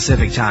 p.m.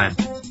 Pacific Time.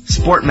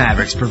 Sport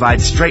Mavericks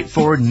provides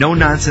straightforward,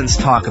 no-nonsense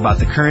talk about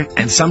the current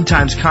and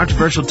sometimes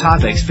controversial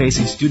topics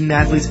facing student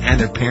athletes and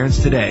their parents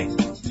today.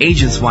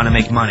 Agents want to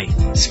make money.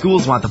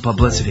 Schools want the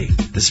publicity.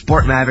 The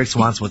Sport Mavericks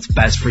wants what's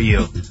best for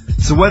you.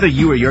 So whether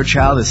you or your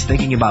child is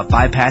thinking about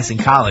bypassing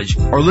college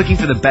or looking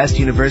for the best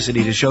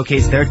university to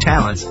showcase their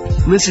talents,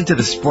 listen to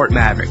the Sport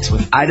Mavericks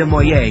with Ida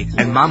Moye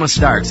and Mama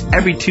Starks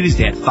every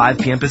Tuesday at 5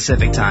 p.m.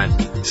 Pacific Time.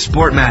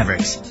 Sport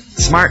Mavericks.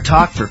 Smart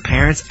talk for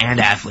parents and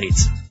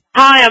athletes.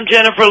 Hi, I'm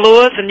Jennifer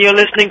Lewis, and you're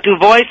listening to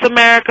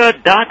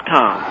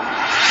VoiceAmerica.com.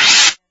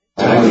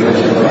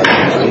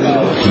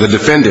 The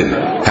defendant,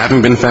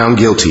 having been found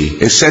guilty,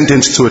 is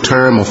sentenced to a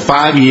term of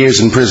 5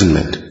 years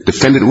imprisonment.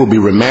 Defendant will be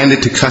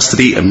remanded to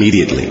custody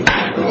immediately.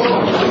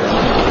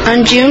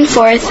 On June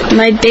 4th,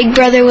 my big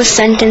brother was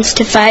sentenced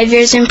to 5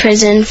 years in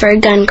prison for a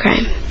gun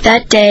crime.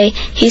 That day,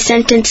 he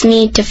sentenced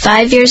me to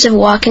 5 years of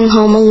walking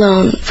home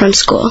alone from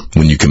school.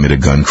 When you commit a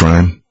gun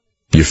crime,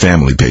 your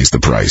family pays the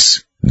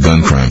price.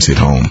 Gun crimes hit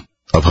home.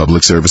 A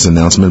public service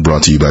announcement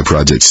brought to you by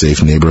Project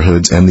Safe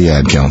Neighborhoods and the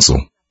Ad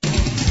Council.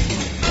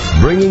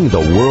 Bringing the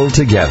world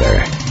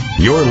together.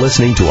 You're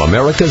listening to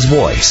America's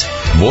Voice.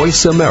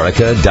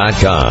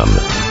 VoiceAmerica.com.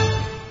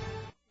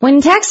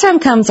 When tax time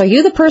comes, are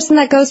you the person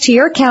that goes to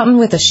your accountant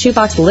with a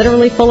shoebox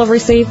literally full of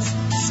receipts?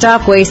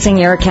 Stop wasting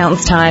your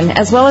accountant's time,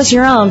 as well as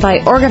your own,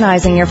 by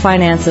organizing your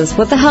finances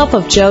with the help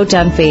of Joe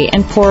Dunphy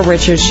and Poor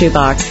Richard's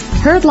Shoebox.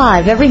 Heard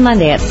live every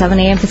Monday at 7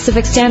 a.m.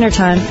 Pacific Standard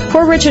Time,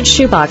 Poor Richard's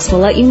Shoebox will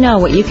let you know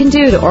what you can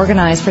do to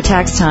organize for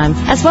tax time,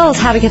 as well as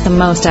how to get the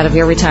most out of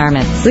your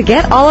retirement. So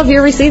get all of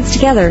your receipts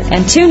together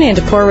and tune in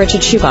to Poor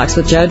Richard's Shoebox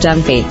with Joe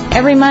Dunphy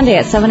every Monday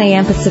at 7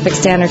 a.m. Pacific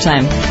Standard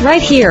Time,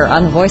 right here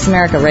on the Voice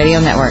America Radio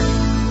Network.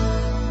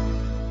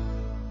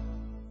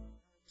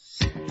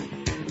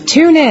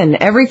 Tune in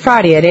every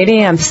Friday at 8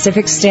 a.m.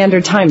 Pacific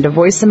Standard Time to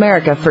Voice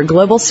America for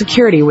Global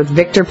Security with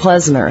Victor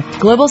Plesner.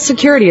 Global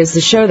Security is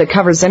the show that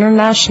covers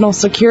international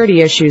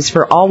security issues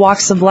for all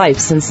walks of life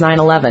since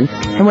 9/11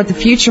 and what the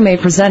future may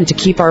present to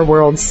keep our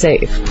world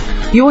safe.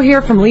 You will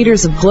hear from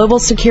leaders of global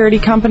security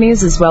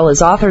companies as well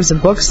as authors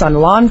of books on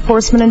law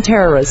enforcement and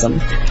terrorism.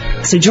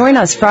 So join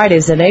us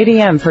Fridays at 8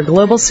 a.m. for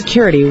Global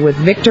Security with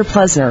Victor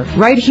Plesner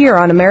right here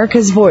on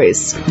America's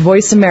Voice,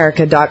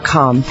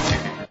 VoiceAmerica.com.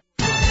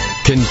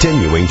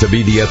 Continuing to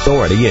be the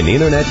authority in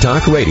Internet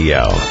Talk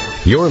Radio.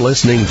 You're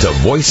listening to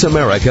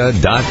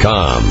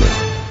VoiceAmerica.com.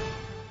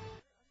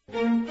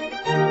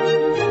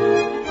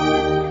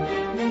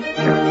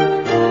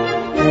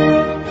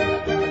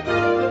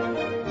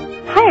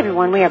 Hi,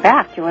 everyone. We are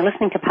back. You are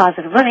listening to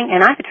Positive Living,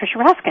 and I'm Patricia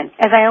Raskin.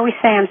 As I always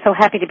say, I'm so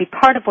happy to be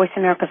part of Voice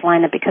America's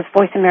lineup because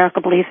Voice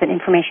America believes that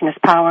information is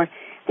power,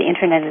 the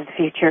Internet is the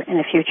future, and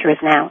the future is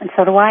now. And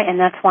so do I, and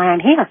that's why I'm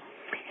here.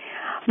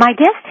 My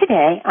guest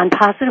today on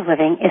Positive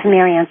Living is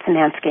Marianne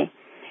Szymanski.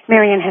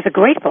 Marianne has a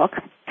great book,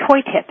 Toy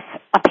Tips,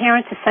 A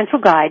Parent's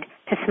Essential Guide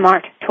to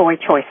Smart Toy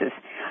Choices.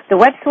 The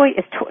website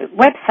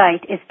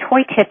is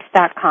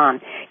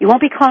toytips.com. You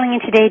won't be calling in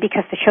today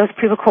because the show's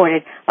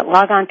pre-recorded, but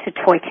log on to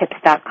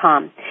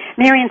toytips.com.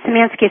 Marianne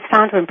Szymanski is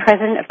founder and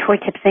president of Toy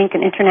Tips, Inc.,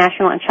 an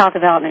international and child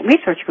development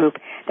research group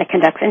that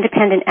conducts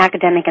independent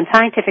academic and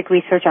scientific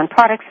research on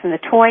products from the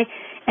toy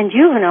and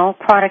juvenile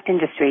product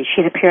industry.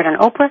 She's appeared on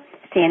Oprah,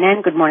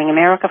 CNN, Good Morning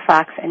America,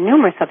 Fox, and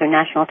numerous other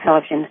national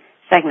television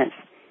segments.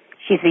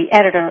 She's the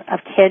editor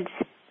of Kids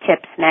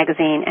Tips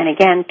magazine, and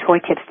again,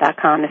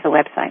 toytips.com is the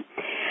website.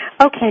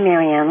 Okay,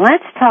 Marianne,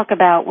 let's talk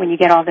about when you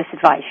get all this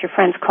advice. Your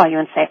friends call you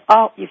and say,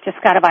 oh, you've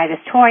just got to buy this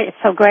toy. It's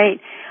so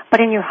great. But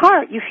in your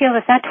heart, you feel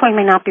that toy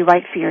may not be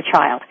right for your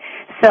child.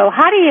 So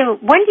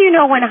when do you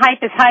know when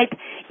hype is hype,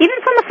 even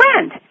from a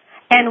friend,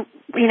 and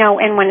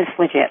when it's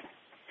legit?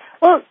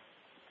 Well,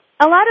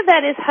 a lot of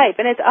that is hype,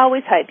 and it's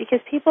always hype, because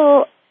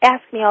people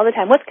ask me all the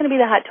time, what's going to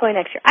be the hot toy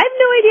next year? I have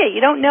no idea.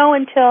 You don't know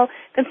until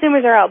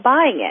consumers are out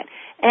buying it.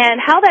 And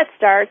how that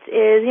starts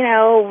is,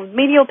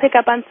 media will pick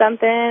up on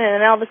something,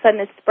 and then all of a sudden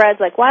it spreads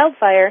like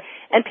wildfire,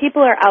 and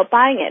people are out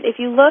buying it. If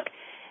you look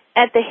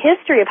at the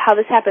history of how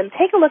this happened,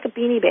 take a look at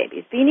Beanie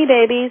Babies. Beanie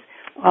Babies,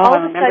 all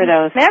of a sudden,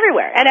 those.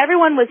 Everywhere. And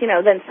everyone was,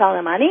 then selling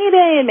them on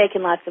eBay and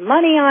making lots of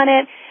money on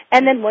it.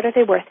 And then what are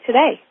they worth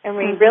today? I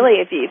mean, really,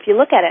 if you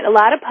look at it, a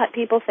lot of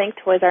people think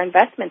toys are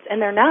investments,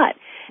 and they're not.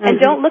 And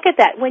don't look at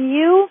that.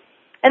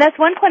 And that's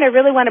one point I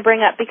really want to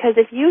bring up, because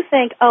if you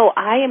think,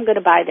 I am going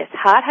to buy this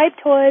hot hype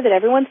toy that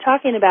everyone's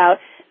talking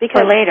about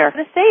because later. I'm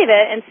going to save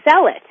it and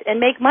sell it and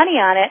make money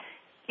on it,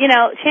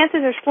 chances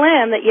are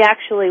slim that you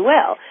actually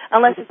will,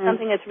 unless it's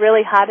something that's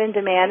really hot in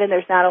demand and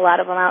there's not a lot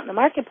of them out in the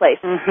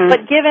marketplace.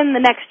 But given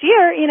the next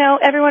year,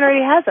 everyone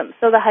already has them,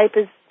 so the hype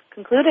is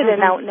concluded, and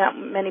now not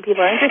many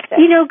people are interested.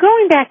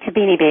 Going back to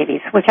Beanie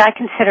Babies, which I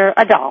consider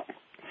a doll,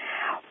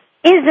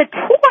 is a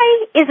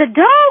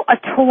doll a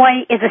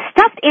toy? Is a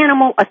stuffed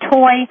animal a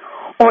toy,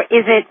 or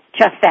is it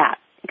just that?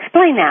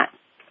 Explain that.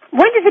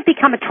 When does it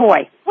become a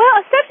toy? Well,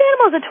 a stuffed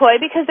animal is a toy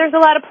because there's a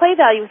lot of play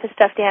value with a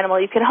stuffed animal.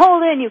 You can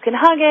hold it, and you can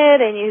hug it,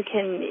 and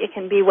it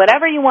can be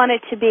whatever you want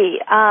it to be.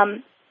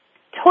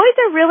 Toys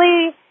are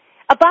really...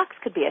 A box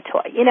could be a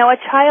toy. A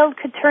child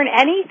could turn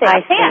anything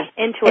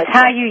into a toy. It's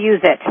how you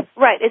use it.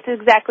 Right. It's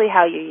exactly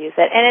how you use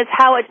it. And it's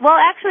how a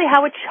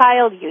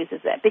child uses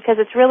it, because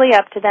it's really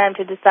up to them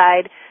to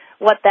decide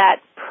what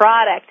that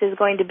product is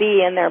going to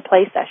be in their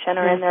play session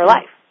or in their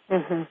life.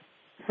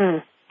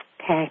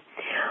 Okay.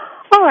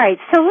 All right.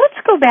 So let's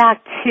go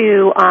back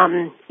to,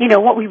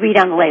 what we read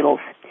on the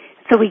labels.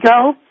 So we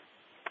go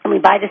and we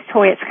buy this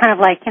toy. It's kind of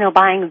like,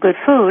 buying a good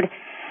food.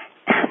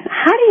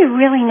 How do you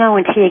really know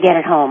until you get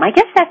it home? I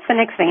guess that's the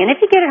next thing. And if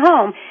you get it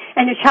home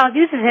and your child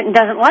uses it and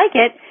doesn't like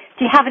it,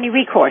 do you have any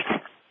recourse?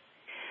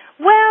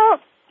 Well,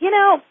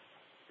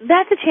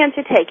 that's a chance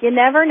you take. You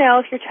never know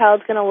if your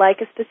child's going to like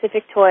a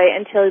specific toy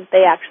until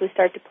they actually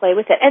start to play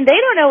with it. And they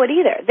don't know it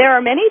either. There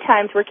are many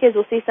times where kids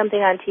will see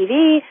something on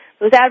TV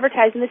that was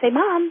advertised, and they say,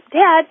 Mom,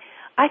 Dad,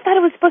 I thought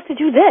it was supposed to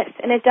do this,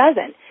 and it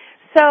doesn't.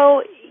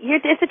 So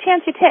it's a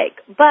chance you take.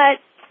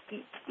 But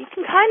you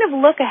can kind of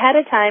look ahead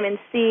of time and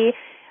see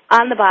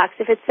on the box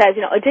if it says,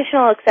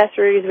 additional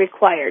accessories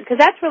required, because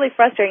that's really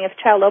frustrating if a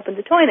child opens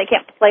a toy and they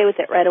can't play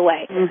with it right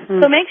away.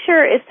 So make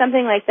sure if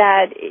something like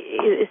that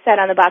is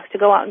set on the box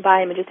to go out and buy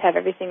them and just have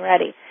everything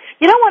ready.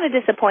 You don't want to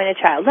disappoint a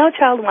child. No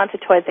child wants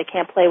a toy that they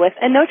can't play with,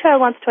 and no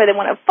child wants a toy they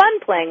want to have fun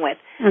playing with.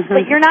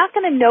 But you're not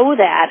going to know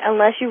that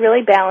unless you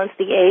really balance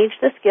the age,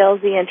 the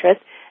skills, the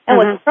interest,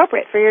 and what's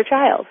appropriate for your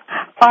child.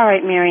 All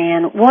right,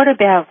 Marianne, what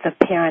about the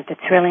parent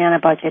that's really on a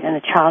budget and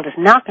the child is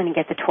not going to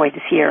get the toy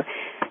this year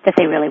that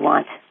they really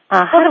want?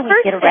 How do we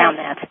get around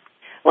that?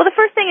 Well, the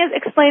first thing is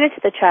explain it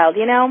to the child.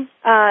 You're not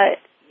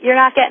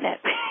getting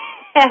it.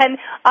 And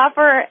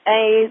offer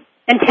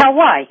And tell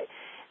why.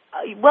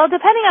 Well,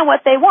 depending on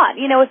what they want.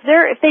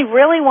 If they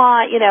really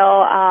want,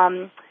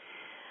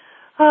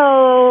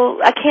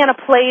 a can of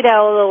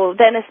Play-Doh,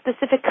 then a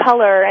specific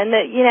color, and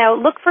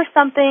look for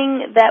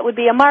something that would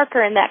be a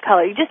marker in that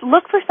color. You just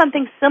look for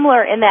something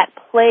similar in that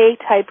play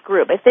type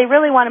group. If they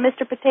really want a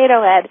Mr.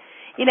 Potato Head,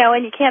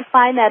 and you can't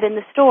find that in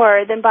the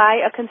store, then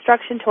buy a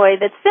construction toy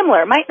that's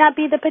similar. It might not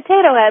be the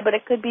potato head, but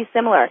it could be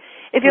similar.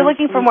 If you're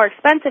looking for more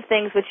expensive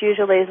things, which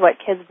usually is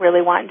what kids really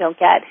want and don't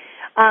get,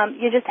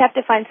 you just have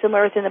to find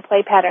similar within the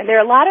play pattern.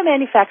 There are a lot of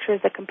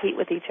manufacturers that compete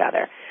with each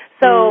other.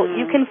 So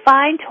you can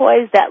find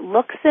toys that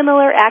look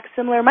similar, act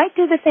similar, might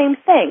do the same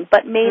thing,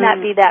 but may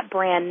not be that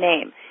brand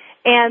name.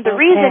 And the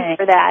reason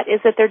for that is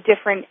that they're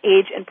different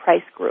age and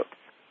price groups.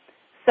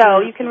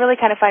 So you can really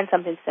kind of find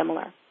something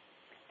similar.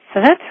 So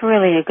that's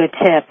really a good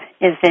tip,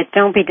 is that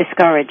don't be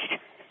discouraged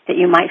that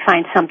you might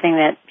find something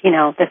that,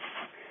 that's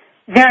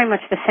very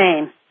much the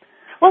same.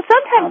 Well,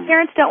 sometimes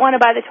parents don't want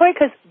to buy the toy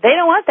because they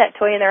don't want that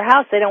toy in their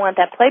house. They don't want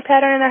that play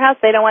pattern in their house.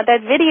 They don't want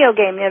that video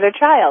game near their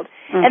child.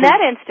 In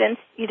that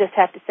instance, you just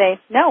have to say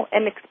no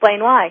and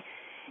explain why.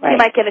 Right. You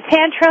might get a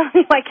tantrum.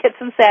 You might get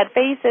some sad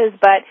faces.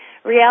 But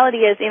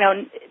reality is,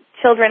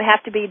 children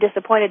have to be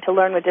disappointed to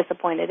learn what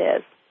disappointed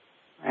is.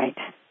 Right.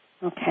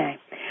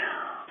 Okay.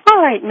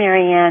 All right,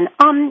 Marianne.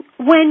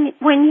 When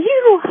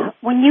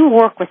you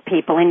work with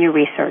people in your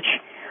research,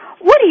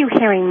 what are you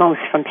hearing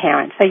most from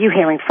parents? Are you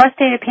hearing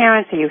frustrated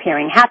parents? Are you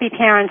hearing happy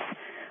parents?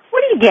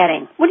 What are you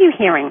getting? What are you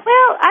hearing?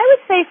 Well, I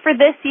would say for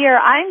this year,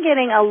 I'm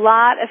getting a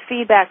lot of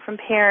feedback from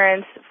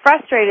parents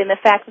frustrated in the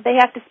fact that they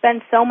have to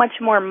spend so much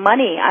more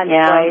money on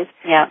toys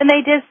than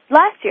they did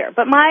last year.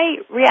 But my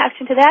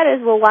reaction to that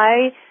is, well,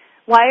 why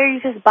are you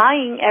just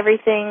buying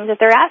everything that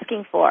they're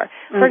asking for?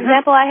 For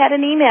example, I had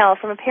an email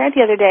from a parent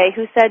the other day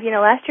who said,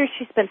 last year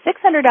she spent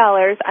 $600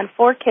 on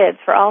 4 kids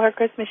for all her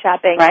Christmas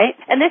shopping. Right.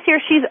 And this year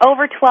she's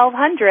over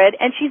 $1,200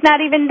 and she's not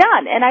even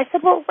done. And I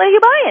said, well, what are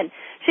you buying?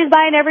 She's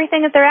buying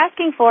everything that they're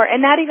asking for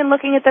and not even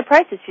looking at the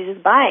prices. She's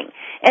just buying.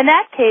 In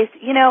that case,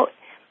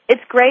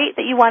 It's great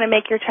that you want to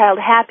make your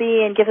child happy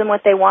and give them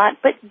what they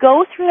want, but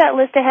go through that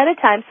list ahead of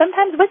time,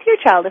 sometimes with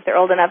your child if they're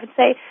old enough, and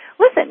say,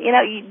 listen,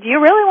 do you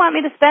really want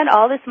me to spend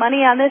all this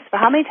money on this? For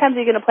how many times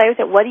are you going to play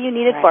with it? What do you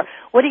need it for?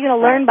 What are you going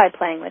to learn by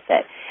playing with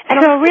it? And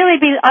so really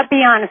be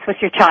honest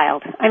with your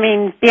child. I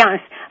mean, be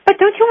honest.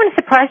 But don't you want to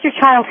surprise your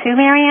child too,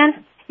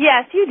 Marianne?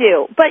 Yes, you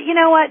do. But you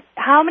know what?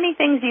 How many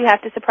things do you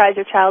have to surprise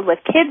your child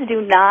with? Kids do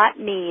not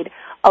need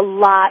a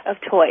lot of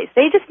toys.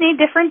 They just need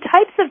different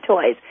types of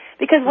toys.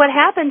 Because what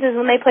happens is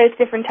when they play with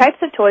different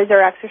types of toys,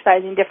 they're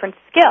exercising different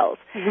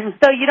skills. Mm-hmm.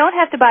 So you don't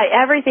have to buy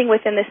everything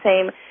within the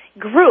same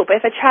group.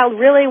 If a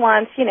child really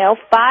wants, 5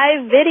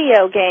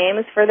 video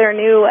games for their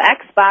new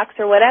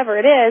Xbox or whatever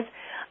it is,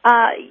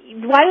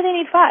 why do they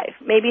need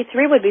 5? Maybe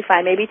 3 would be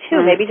fine, maybe 2,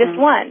 maybe just 1.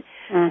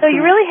 Mm-hmm. So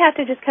you really have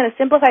to just kind of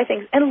simplify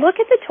things. And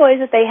look at the toys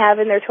that they have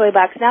in their toy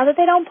box now that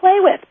they don't play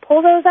with.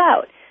 Pull those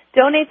out.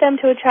 Donate them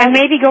to a child. And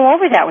maybe go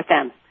over that with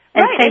them.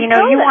 And say,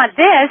 you want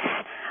this,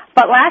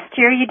 but last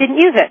year you didn't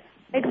use it.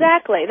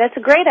 Exactly. That's a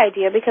great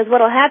idea because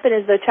what will happen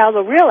is the child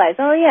will realize,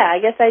 oh, yeah,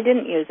 I guess I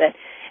didn't use it.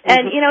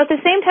 And, at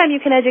the same time,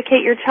 you can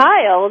educate your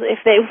child,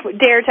 if they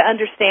dare to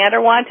understand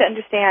or want to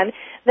understand,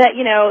 that,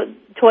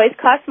 toys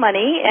cost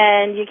money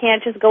and you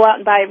can't just go out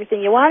and buy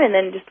everything you want and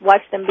then just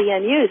watch them be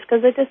unused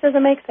because it just doesn't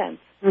make sense.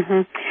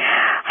 Mm-hmm.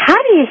 How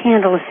do you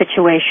handle a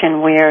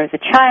situation where the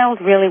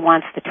child really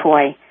wants the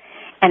toy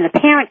and the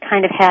parent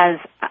kind of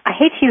has, I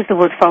hate to use the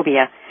word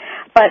phobia,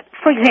 but,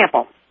 for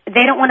example,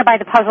 they don't want to buy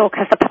the puzzle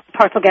because the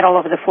parts will get all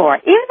over the floor,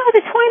 even though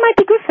the toy might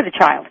be good for the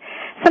child.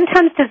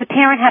 Sometimes does the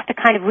parent have to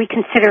kind of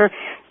reconsider,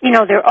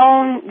 their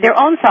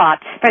own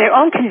thoughts for their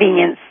own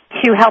convenience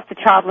to help the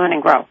child learn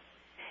and grow?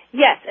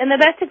 Yes, and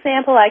the best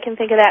example I can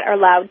think of that are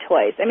loud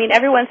toys. I mean,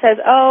 everyone says,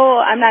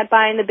 oh, I'm not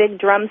buying the big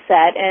drum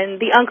set, and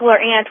the uncle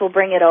or aunt will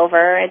bring it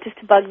over just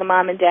to bug the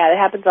mom and dad. It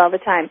happens all the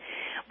time.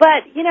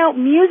 But,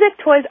 music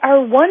toys are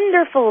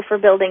wonderful for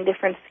building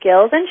different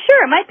skills. And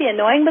sure, it might be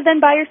annoying, but then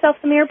buy yourself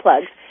some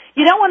earplugs.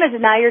 You don't want to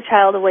deny your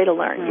child a way to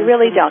learn. You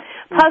really don't.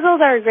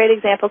 Puzzles are a great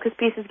example because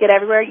pieces get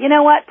everywhere. You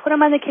know what? Put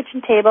them on the kitchen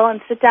table and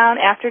sit down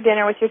after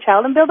dinner with your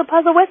child and build a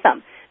puzzle with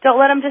them.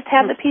 Don't let them just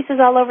have the pieces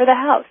all over the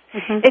house.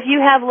 Mm-hmm. If you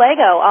have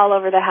Lego all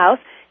over the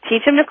house,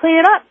 teach them to clean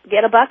it up.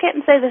 Get a bucket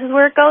and say, this is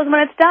where it goes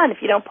when it's done.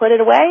 If you don't put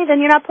it away, then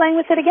you're not playing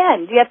with it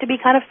again. You have to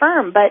be kind of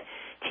firm. But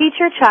teach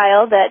your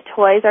child that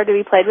toys are to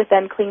be played with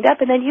and cleaned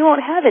up, and then you won't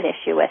have an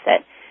issue with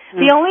it.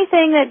 Mm-hmm. The only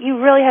thing that you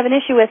really have an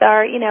issue with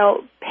are,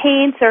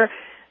 paints or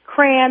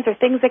crayons or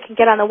things that can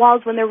get on the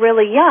walls when they're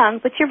really young,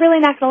 but you're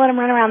really not going to let them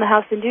run around the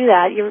house and do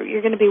that.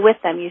 You're going to be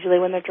with them usually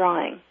when they're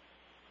drawing.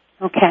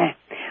 Okay.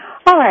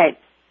 All right.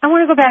 I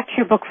want to go back to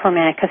your book for a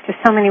minute because there's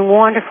so many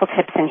wonderful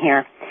tips in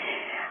here.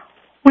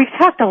 We've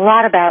talked a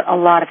lot about a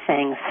lot of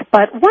things,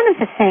 but one of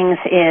the things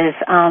is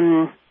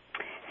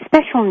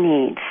special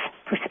needs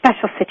for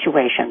special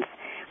situations.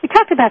 We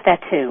talked about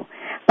that too,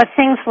 but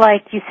things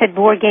like you said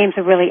board games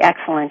are really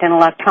excellent and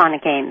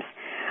electronic games.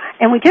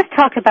 And we just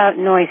talked about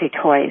noisy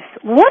toys.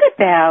 What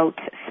about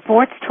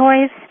sports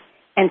toys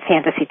and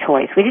fantasy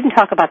toys? We didn't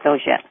talk about those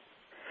yet.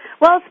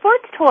 Well,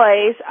 sports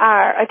toys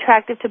are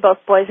attractive to both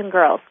boys and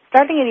girls,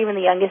 starting at even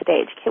the youngest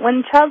age. When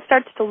a child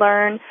starts to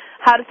learn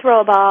how to throw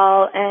a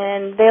ball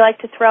and they like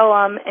to throw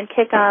them and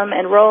kick them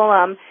and roll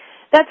them,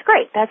 that's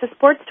great. That's a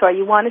sports toy.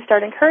 You want to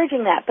start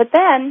encouraging that. But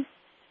then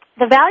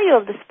the value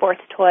of the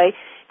sports toy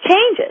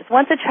changes.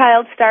 Once a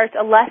child starts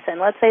a lesson,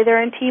 let's say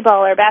they're in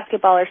t-ball or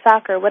basketball or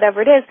soccer,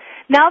 whatever it is,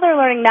 now they're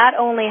learning not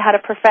only how to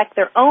perfect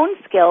their own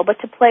skill, but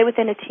to play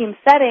within a team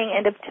setting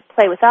and to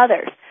play with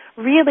others,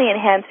 really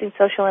enhancing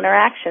social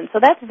interaction.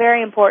 So that's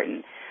very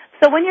important.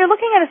 So when you're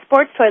looking at a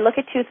sports toy, look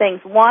at two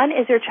things. One,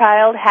 does your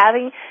child have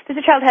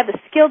the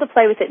skill to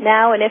play with it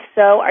now? And if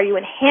so, are you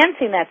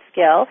enhancing that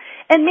skill?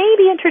 And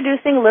maybe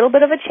introducing a little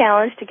bit of a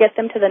challenge to get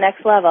them to the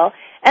next level.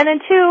 And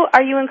then two,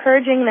 are you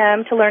encouraging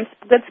them to learn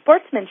good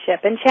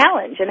sportsmanship and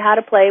challenge and how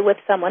to play with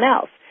someone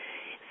else?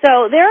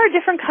 So there are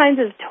different kinds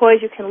of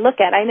toys you can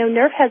look at. I know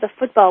Nerf has a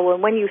football where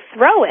when you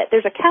throw it,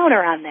 there's a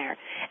counter on there.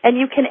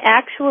 And you can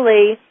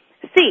actually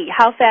see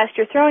how fast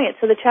you're throwing it.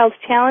 So the child's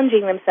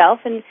challenging themselves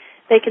and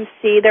they can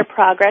see their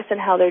progress and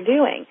how they're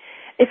doing.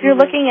 If you're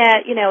looking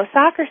at, a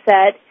soccer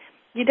set,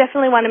 you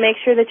definitely want to make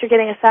sure that you're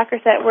getting a soccer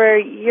set where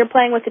you're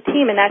playing with the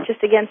team and not just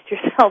against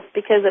yourself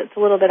because it's a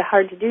little bit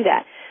hard to do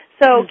that.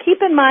 So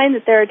keep in mind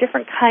that there are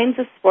different kinds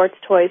of sports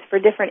toys for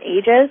different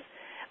ages,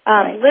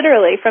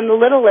 literally from the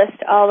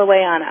littlest all the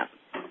way on up.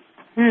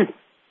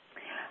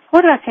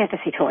 What about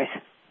fantasy toys?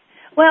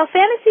 Well,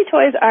 fantasy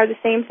toys are the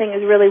same thing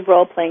as really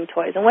role-playing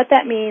toys. And what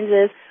that means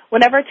is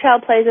whenever a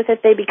child plays with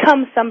it, they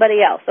become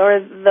somebody else, or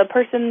the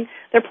person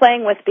they're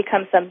playing with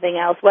becomes something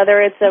else,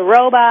 whether it's a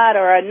robot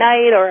or a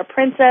knight or a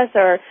princess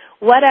or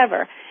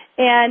whatever.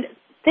 And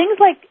things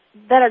like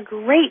that are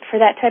great for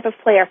that type of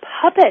play are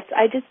puppets.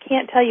 I just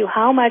can't tell you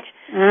how much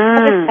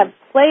puppets have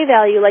play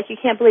value like you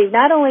can't believe,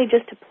 not only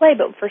just to play,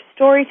 but for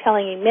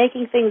storytelling and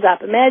making things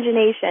up,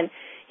 imagination,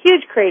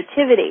 huge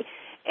creativity.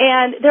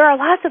 And there are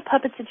lots of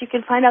puppets that you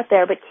can find out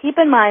there, but keep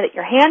in mind that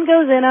your hand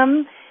goes in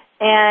them,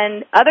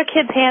 and other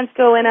kids' hands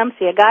go in them,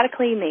 so you got to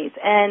clean these.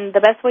 And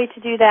the best way to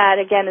do that,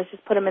 again, is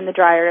just put them in the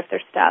dryer if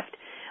they're stuffed.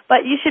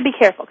 But you should be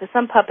careful, because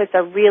some puppets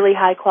are really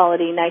high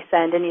quality, nice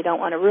end, and you don't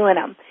want to ruin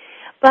them.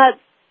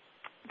 But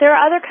there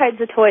are other kinds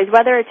of toys,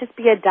 whether it just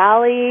be a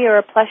dolly or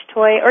a plush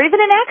toy or even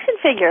an action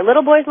figure.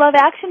 Little boys love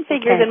action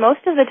figures, and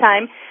most of the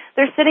time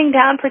they're sitting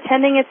down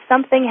pretending it's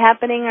something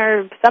happening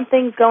or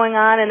something's going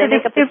on, and they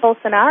make up the whole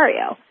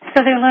scenario.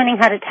 So they're learning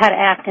how to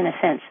act, in a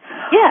sense.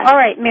 Yeah. All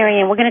right,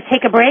 Marianne, we're going to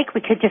take a break.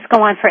 We could just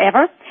go on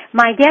forever.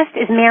 My guest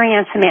is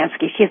Marianne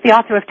Szymanski. She is the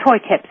author of Toy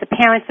Tips, a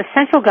parent's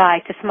essential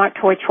guide to smart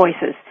toy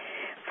choices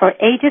for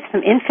ages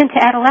from infant to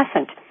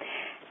adolescent.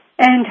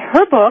 And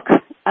her book,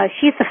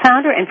 she's the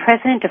founder and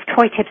president of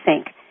Toy Tips,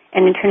 Inc.,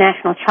 an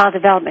international child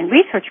development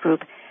research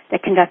group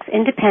that conducts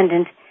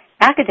independent,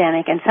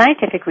 academic, and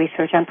scientific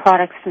research on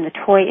products from the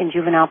toy and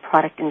juvenile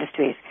product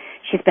industries.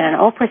 She's been on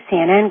Oprah,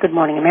 CNN, Good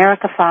Morning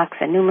America, Fox,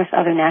 and numerous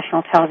other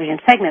national television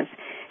segments.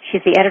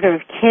 She's the editor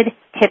of Kid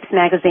Tips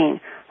magazine.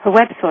 Her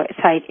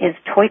website is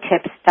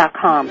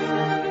toytips.com.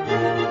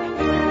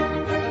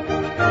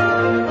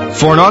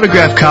 For an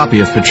autographed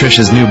copy of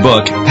Patricia's new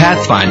book,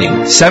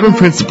 Pathfinding, 7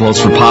 Principles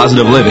for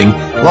Positive Living,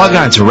 log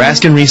on to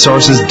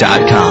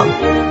RaskinResources.com.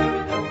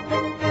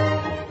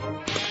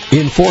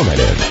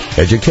 Informative,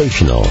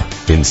 educational,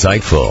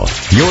 insightful.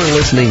 You're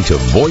listening to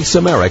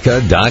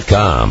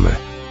VoiceAmerica.com.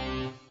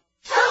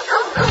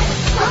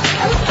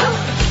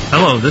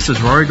 Hello, this is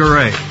Rory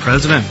Garay,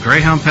 President of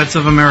Greyhound Pets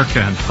of America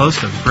and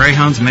host of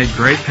Greyhounds Made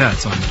Great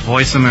Pets on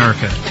Voice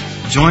America.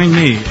 Join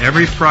me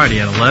every Friday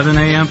at 11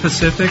 a.m.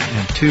 Pacific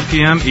and 2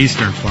 p.m.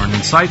 Eastern for an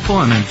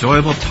insightful and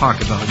enjoyable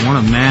talk about one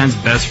of man's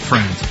best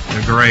friends,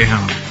 the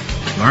Greyhound.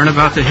 Learn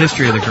about the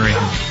history of the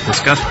Greyhound,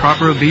 discuss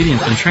proper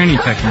obedience and training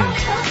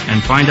techniques,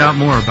 and find out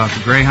more about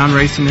the Greyhound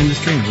racing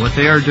industry and what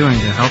they are doing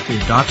to help the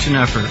adoption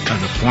effort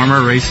of the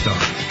former race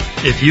dogs.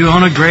 If you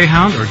own a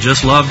Greyhound or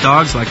just love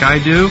dogs like I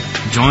do,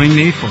 join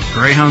me for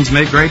Greyhounds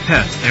Make Great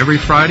Pets every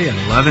Friday at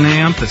 11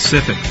 a.m.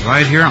 Pacific,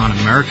 right here on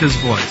America's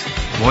Voice,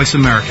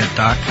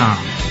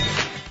 VoiceAmerica.com.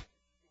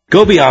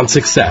 Go beyond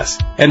success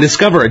and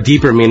discover a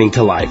deeper meaning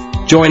to life.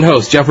 Join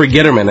host Jeffrey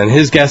Gitterman and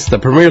his guests, the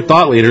premier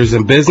thought leaders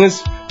in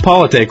business,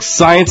 politics,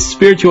 science,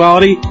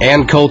 spirituality,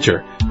 and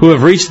culture, who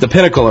have reached the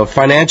pinnacle of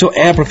financial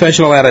and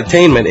professional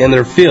attainment in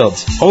their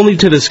fields, only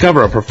to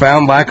discover a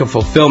profound lack of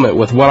fulfillment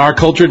with what our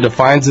culture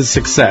defines as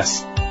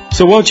success.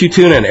 So won't you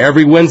tune in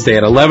every Wednesday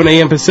at 11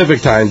 a.m.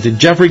 Pacific Time to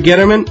Jeffrey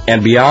Gitterman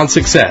and Beyond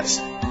Success,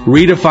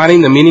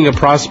 redefining the meaning of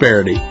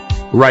prosperity,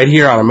 right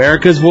here on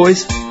America's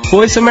Voice,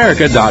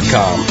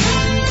 VoiceAmerica.com.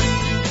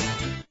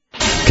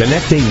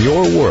 Connecting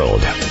your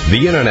world.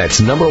 The Internet's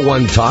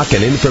 #1 talk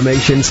and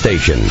information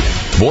station.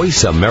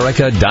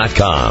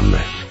 VoiceAmerica.com.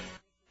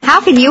 How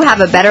can you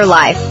have a better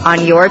life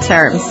on your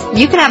terms?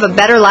 You can have a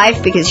better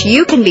life because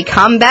you can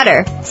become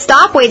better.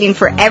 Stop waiting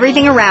for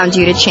everything around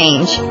you to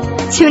change.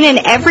 Tune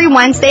in every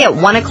Wednesday at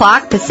 1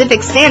 o'clock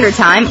Pacific Standard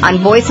Time on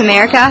Voice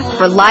America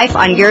for Life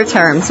on Your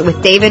Terms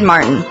with David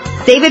Martin.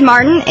 David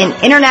Martin, an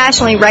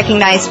internationally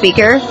recognized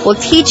speaker, will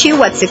teach you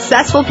what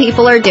successful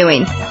people are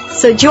doing.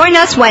 So join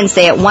us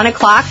Wednesday at 1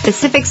 o'clock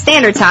Pacific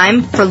Standard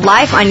Time for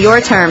Life on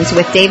Your Terms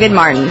with David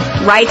Martin,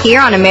 right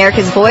here on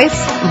America's Voice,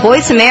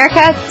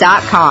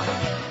 VoiceAmerica.com.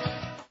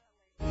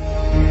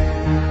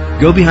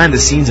 Go behind the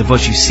scenes of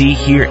what you see,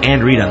 hear,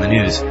 and read on the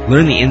news.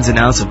 Learn the ins and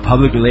outs of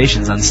public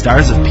relations on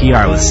Stars of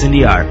PR with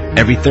Cindy R.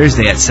 every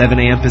Thursday at 7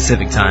 a.m.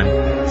 Pacific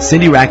Time.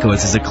 Cindy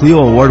Rakowitz is a Clio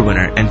Award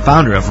winner and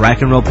founder of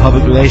Rack and Roll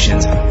Public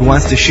Relations who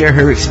wants to share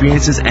her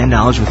experiences and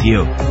knowledge with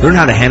you. Learn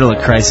how to handle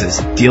a crisis,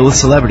 deal with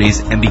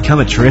celebrities, and become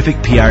a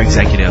terrific PR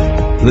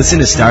executive. Listen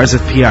to Stars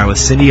of PR with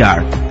Cindy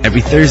R.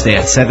 every Thursday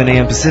at 7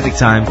 a.m. Pacific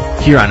Time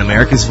here on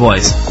America's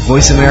Voice,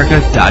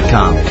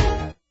 VoiceAmerica.com.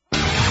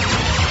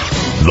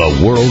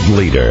 The world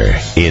leader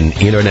in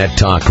Internet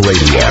Talk Radio.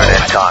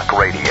 Internet Talk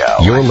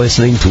Radio. You're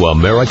listening to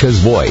America's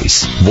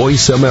Voice,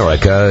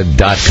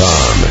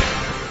 VoiceAmerica.com.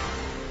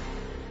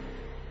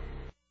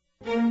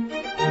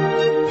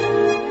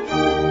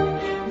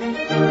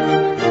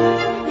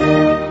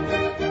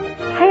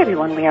 Hi,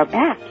 everyone. We are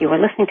back. You are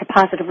listening to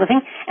Positive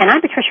Living, and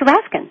I'm Patricia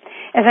Raskin.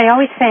 As I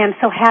always say, I'm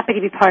so happy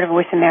to be part of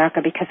Voice America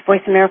because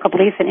Voice America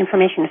believes that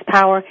information is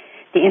power,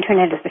 the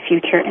Internet is the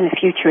future, and the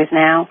future is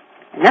now.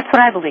 And that's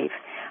what I believe.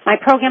 My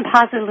program,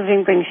 Positive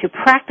Living, brings you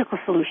practical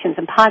solutions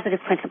and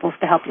positive principles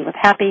to help you live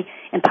happy,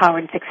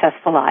 empowered, and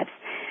successful lives.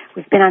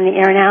 We've been on the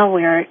air now.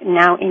 We're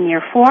now in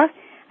year 4.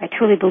 I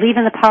truly believe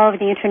in the power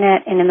of the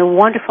Internet and in the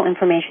wonderful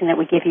information that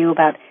we give you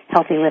about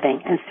healthy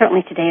living, and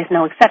certainly today is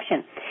no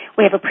exception.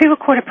 We have a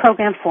pre-recorded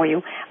program for you.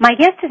 My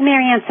guest is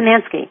Marianne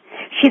Szymanski.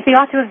 She's the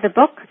author of the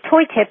book,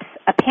 Toy Tips,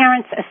 A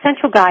Parent's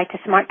Essential Guide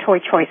to Smart Toy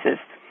Choices.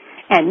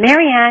 And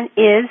Marianne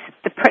is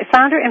the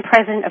founder and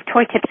president of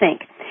Toy Tips,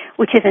 Inc.,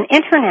 which is an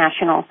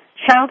international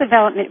child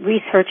development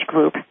research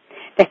group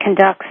that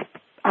conducts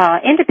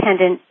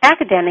independent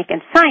academic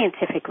and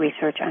scientific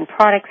research on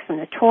products from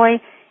the toy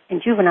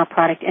and juvenile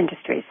product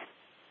industries.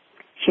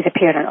 She's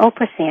appeared on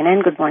Oprah,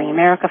 CNN, Good Morning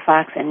America,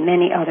 Fox, and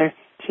many other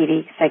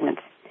TV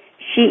segments.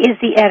 She is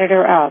the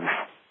editor of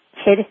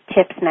Kid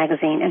Tips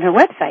magazine, and her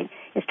website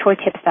is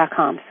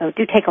toytips.com, so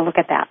do take a look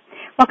at that.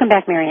 Welcome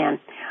back, Marianne.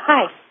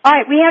 Hi. All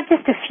right, we have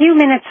just a few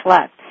minutes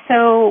left,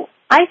 so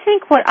I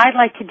think what I'd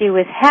like to do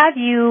is have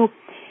you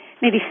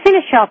maybe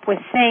finish up with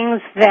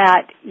things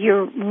that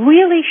you're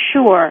really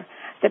sure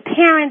the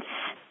parents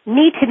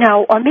need to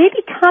know, or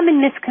maybe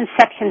common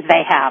misconceptions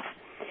they have.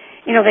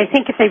 You know, they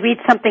think if they read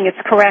something it's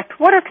correct.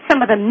 What are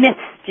some of the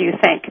myths, do you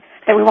think,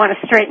 that we want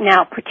to straighten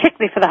out,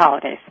 particularly for the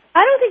holidays?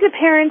 I don't think the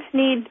parents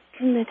need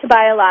to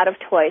buy a lot of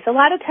toys. A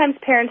lot of times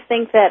parents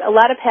think that a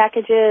lot of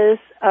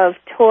packages of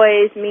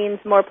toys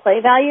means more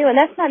play value, and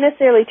that's not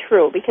necessarily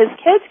true because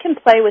kids can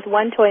play with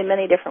one toy in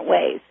many different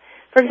ways.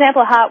 For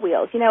example, Hot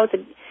Wheels. You know,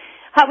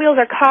 Hot Wheels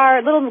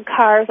are little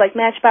cars like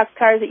Matchbox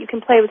cars that you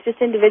can play with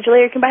just individually,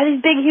 or you can buy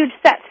these big, huge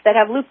sets that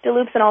have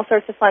loop-de-loops and all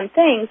sorts of fun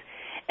things.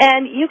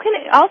 And you can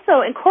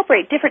also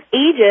incorporate different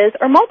ages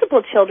or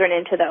multiple children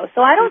into those.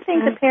 So I don't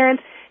think the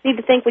parents need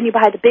to think when you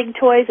buy the big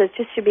toys it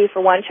just should be for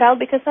one child,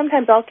 because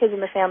sometimes all kids in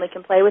the family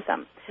can play with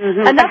them.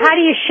 And how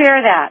do you share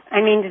that?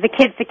 I mean, the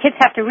kids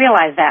have to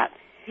realize that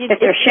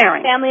they're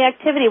sharing. It's a family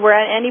activity where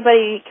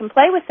anybody can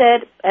play with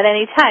it at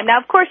any time.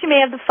 Now, of course, you may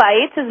have the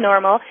fights as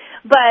normal,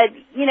 but,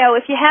 you know,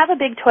 if you have a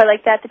big toy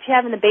like that you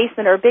have in the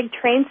basement or a big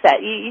train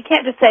set, you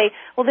can't just say,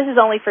 well, this is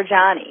only for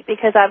Johnny,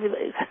 because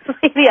obviously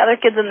the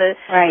other kids in the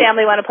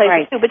family want to play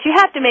with it too. But you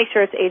have to make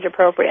sure it's age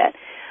appropriate.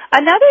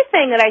 Another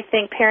thing that I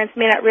think parents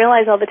may not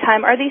realize all the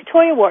time are these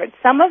toy awards.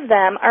 Some of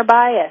them are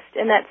biased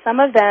in that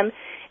some of them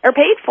are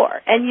paid for,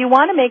 and you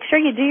want to make sure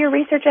you do your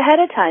research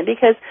ahead of time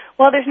because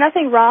while there's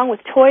nothing wrong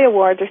with toy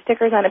awards or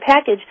stickers on a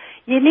package,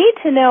 you need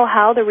to know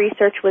how the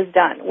research was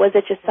done. Was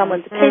it just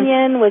someone's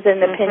opinion? Was it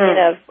an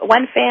opinion of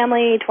one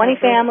family, 20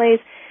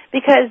 families?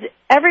 Because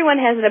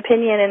everyone has an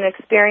opinion and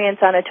experience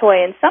on a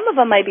toy, and some of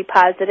them might be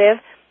positive,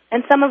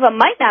 and some of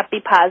them might not be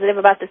positive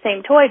about the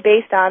same toy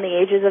based on the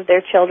ages of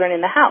their children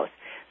in the house.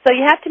 So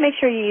you have to make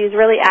sure you use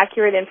really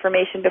accurate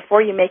information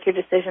before you make your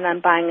decision on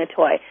buying a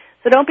toy.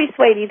 So don't be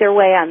swayed either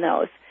way on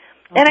those.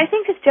 And I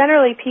think just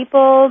generally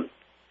people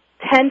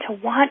tend to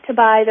want to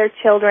buy their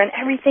children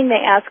everything they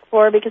ask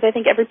for because I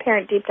think every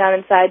parent deep down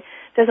inside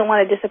doesn't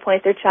want to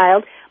disappoint their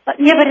child. But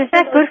is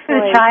that good for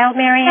the child,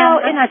 Marianne? No,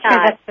 I'm not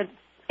sure that's good.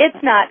 It's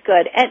not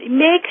good. And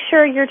make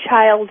sure your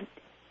child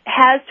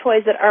has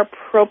toys that are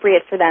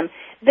appropriate for them.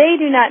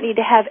 They do not need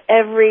to have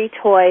every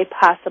toy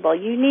possible.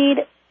 You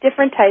need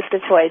different types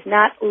of toys,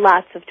 not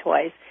lots of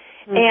toys.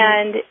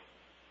 And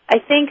I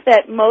think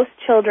that most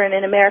children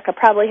in America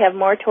probably have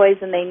more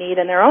toys than they need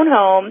in their own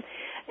home,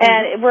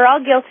 and we're all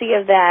guilty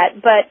of that,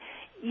 but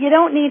you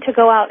don't need to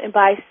go out and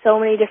buy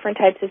so many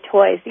different types of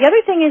toys. The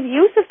other thing is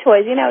use of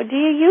toys. You know, do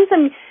you use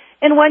them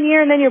in 1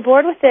 year and then you're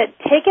bored with it?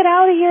 Take it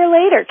out a year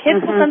later. Kids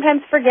will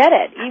sometimes forget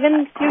it.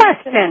 Even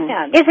Question,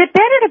 is it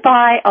better to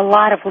buy a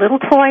lot of little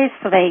toys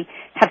so they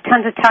have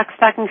tons of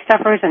stocking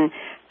stuffers and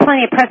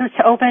plenty of presents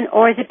to open,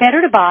 or is it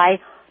better to buy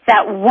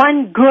that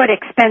one good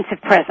expensive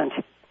present?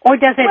 Or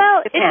does it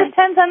Well, depend? It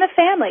depends on the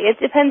family. It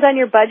depends on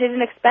your budget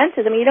and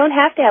expenses. I mean, you don't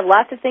have to have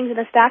lots of things in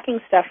a stocking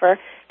stuffer.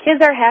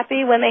 Kids are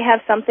happy when they have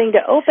something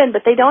to open,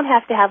 but they don't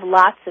have to have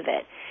lots of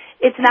it.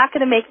 It's not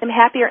going to make them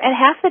happier, and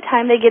half the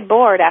time they get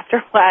bored after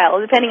a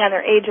while, depending on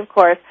their age, of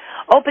course,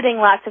 opening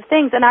lots of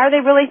things. And are they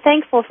really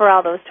thankful for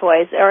all those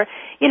toys? Or,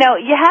 you know,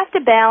 you have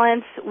to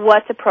balance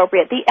what's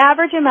appropriate. The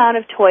average amount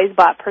of toys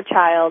bought per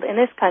child in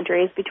this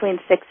country is between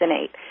 6 and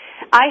 8.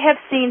 I have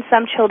seen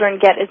some children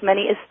get as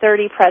many as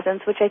 30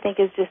 presents, which I think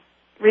is just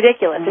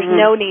ridiculous. There's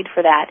no need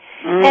for that.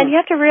 And you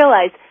have to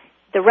realize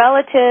the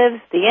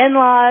relatives, the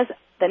in-laws,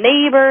 the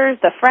neighbors,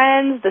 the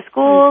friends, the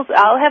schools,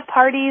 all have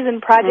parties and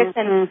projects,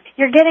 and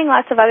you're getting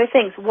lots of other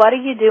things. What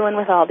are you doing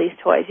with all these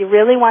toys? You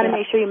really want to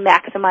make sure you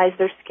maximize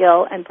their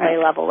skill and play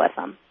level with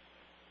them.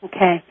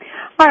 Okay.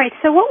 All right,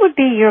 so what would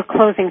be your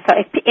closing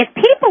thought? If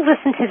people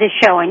listen to this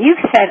show, and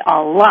you've said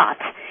a lot,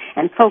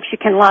 and folks, you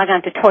can log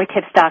on to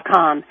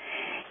toytips.com,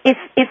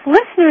 if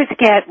listeners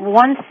get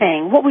one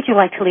thing, what would you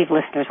like to leave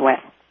listeners with?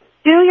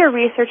 Do your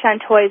research on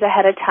toys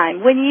ahead of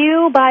time. When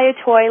you buy a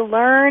toy,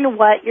 learn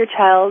what your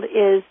child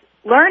is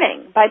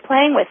learning by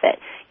playing with it.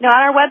 You know, on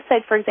our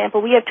website, for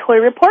example, we have toy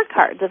report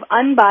cards of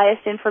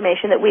unbiased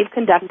information that we've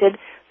conducted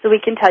so we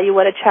can tell you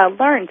what a child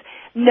learns.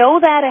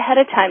 Know that ahead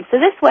of time. So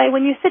this way,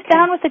 when you sit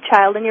down with a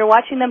child and you're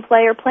watching them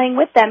play or playing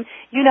with them,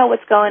 you know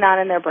what's going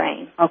on in their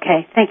brain.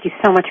 Okay. Thank you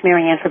so much,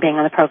 Marianne, for being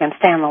on the program.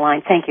 Stay on the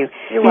line. Thank you.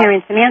 You're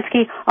welcome. Marianne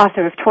Szymanski,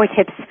 author of Toy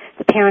Tips,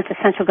 The Parent's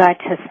Essential Guide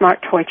to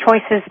Smart Toy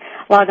Choices.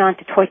 Log on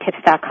to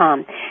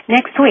toytips.com.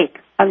 Next week,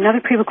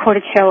 another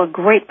pre-recorded show, a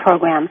great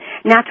program.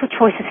 Natural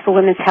Choices for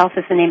Women's Health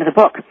is the name of the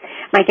book.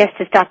 My guest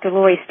is Dr.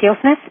 Lori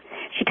Steele-Smith.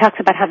 She talks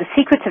about how the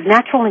secrets of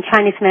natural and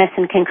Chinese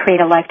medicine can create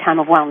a lifetime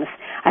of wellness.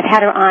 I've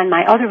had her on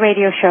my other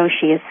radio show.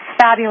 She is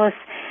fabulous.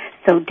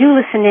 So do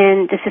listen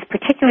in. This is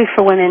particularly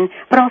for women,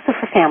 but also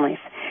for families.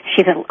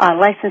 She's a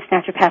licensed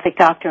naturopathic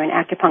doctor and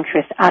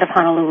acupuncturist out of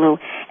Honolulu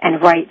and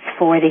writes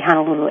for the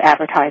Honolulu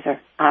Advertiser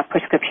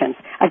prescriptions.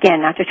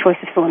 Again, Natural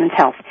Choices for Women's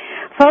Health.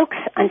 Folks,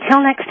 until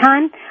next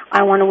time,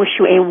 I want to wish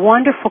you a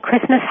wonderful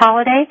Christmas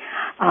holiday,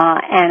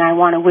 and I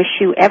want to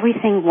wish you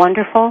everything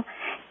wonderful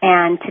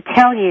and to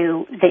tell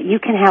you that you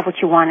can have what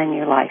you want in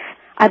your life.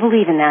 I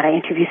believe in that. I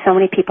interview so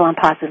many people on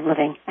Positive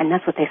Living, and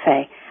that's what they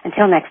say.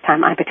 Until next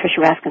time, I'm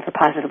Patricia Raskin for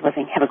Positive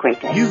Living. Have a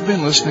great day. You've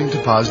been listening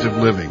to Positive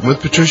Living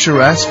with Patricia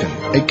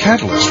Raskin, a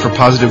catalyst for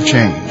positive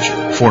change.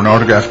 For an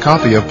autographed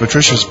copy of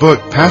Patricia's book,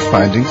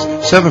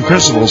 Pathfindings, 7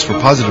 Principles for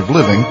Positive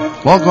Living,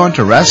 log on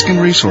to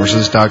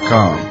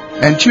RaskinResources.com.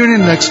 And tune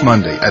in next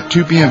Monday at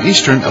 2 p.m.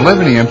 Eastern,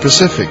 11 a.m.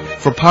 Pacific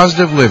for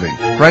Positive Living,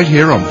 right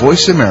here on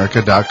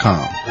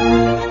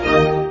VoiceAmerica.com.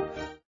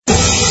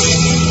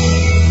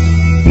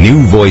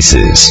 New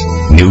voices,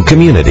 new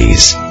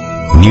communities,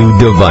 new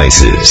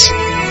devices.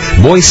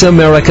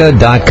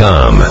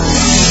 VoiceAmerica.com.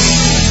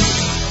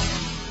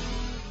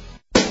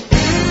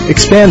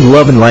 Expand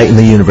love and light in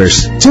the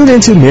universe. Tune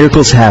into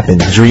Miracles Happen,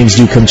 Dreams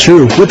Do Come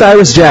True with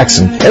Iris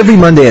Jackson every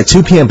Monday at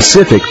 2 p.m.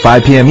 Pacific,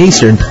 5 p.m.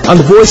 Eastern on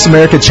the Voice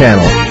America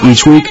channel.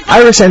 Each week,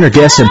 Iris and her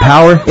guests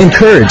empower,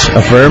 encourage,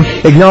 affirm,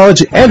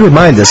 acknowledge, and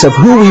remind us of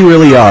who we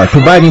really are,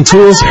 providing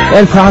tools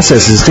and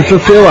processes to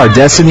fulfill our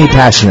destiny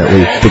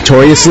passionately,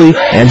 victoriously,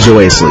 and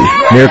joyously.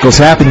 Miracles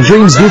Happen,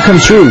 Dreams Do Come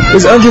True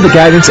is under the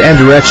guidance and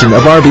direction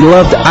of our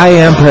beloved I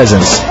Am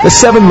Presence, the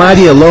 7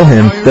 mighty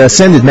Elohim, the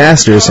Ascended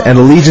Masters, and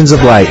the Legions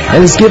of Light,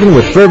 and is given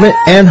with fervent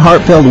and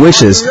heartfelt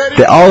wishes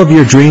that all of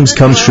your dreams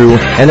come true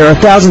and are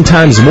 1,000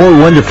 times more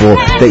wonderful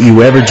than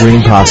you ever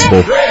dreamed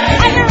possible.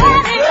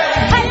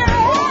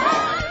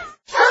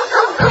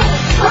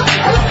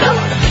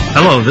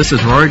 Hello, this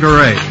is Rory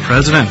Garay,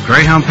 President of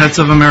Greyhound Pets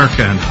of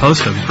America and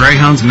host of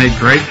Greyhounds Made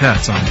Great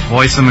Pets on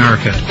Voice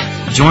America.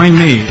 Join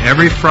me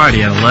every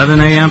Friday at 11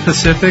 a.m.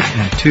 Pacific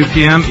and 2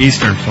 p.m.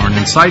 Eastern for an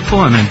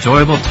insightful and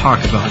enjoyable talk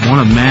about one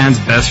of man's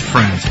best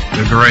friends,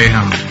 the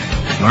Greyhound.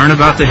 Learn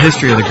about the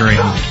history of the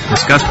Greyhound,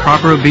 discuss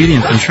proper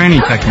obedience and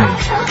training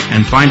techniques,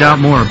 and find out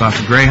more about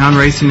the Greyhound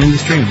racing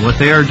industry and what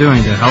they are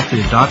doing to help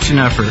the adoption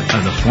effort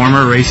of the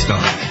former race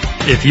dogs.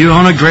 If you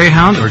own a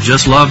Greyhound or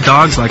just love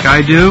dogs like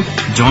I do,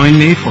 join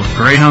me for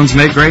Greyhounds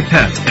Make Great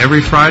Pets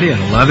every Friday at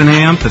 11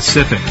 a.m.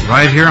 Pacific,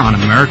 right here on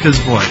America's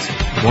Voice,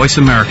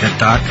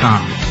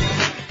 VoiceAmerica.com.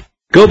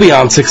 Go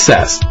beyond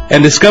success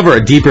and discover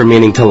a deeper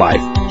meaning to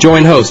life.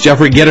 Join host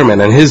Jeffrey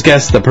Gitterman and his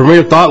guests, the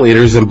premier thought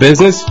leaders in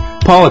business,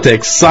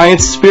 politics,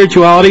 science,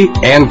 spirituality,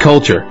 and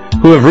culture,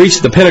 who have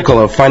reached the pinnacle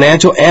of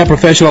financial and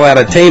professional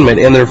attainment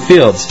in their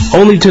fields,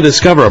 only to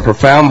discover a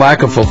profound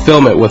lack of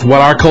fulfillment with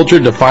what our culture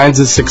defines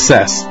as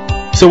success.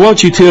 So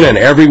won't you tune in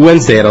every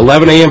Wednesday at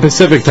 11 a.m.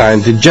 Pacific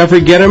Time to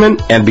Jeffrey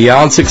Gitterman and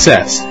Beyond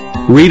Success,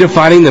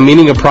 redefining the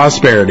meaning of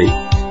prosperity,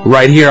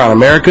 right here on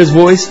America's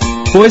Voice,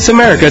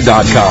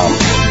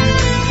 VoiceAmerica.com.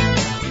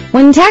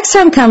 When tax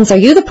time comes, are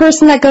you the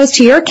person that goes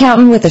to your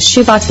accountant with a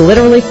shoebox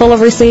literally full of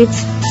receipts?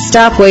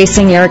 Stop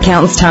wasting your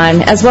accountant's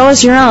time, as well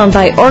as your own,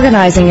 by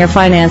organizing your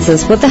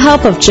finances with the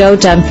help of Joe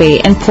Dunphy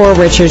and Poor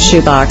Richard's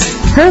Shoebox.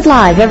 Heard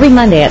live every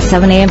Monday at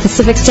 7 a.m.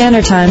 Pacific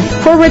Standard Time,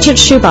 Poor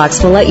Richard's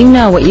Shoebox will let you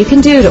know what you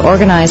can do to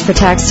organize for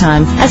tax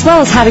time, as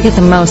well as how to get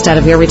the most out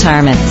of your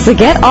retirement. So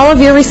get all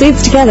of your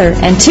receipts together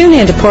and tune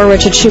in to Poor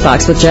Richard's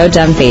Shoebox with Joe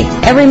Dunphy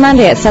every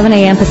Monday at 7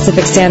 a.m.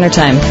 Pacific Standard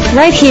Time,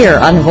 right here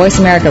on the Voice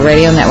America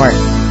Radio Network.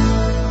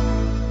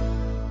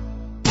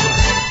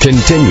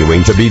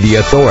 Continuing to be the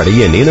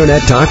authority in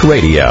Internet Talk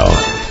Radio.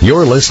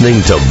 You're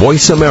listening to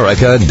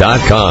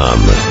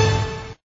VoiceAmerica.com.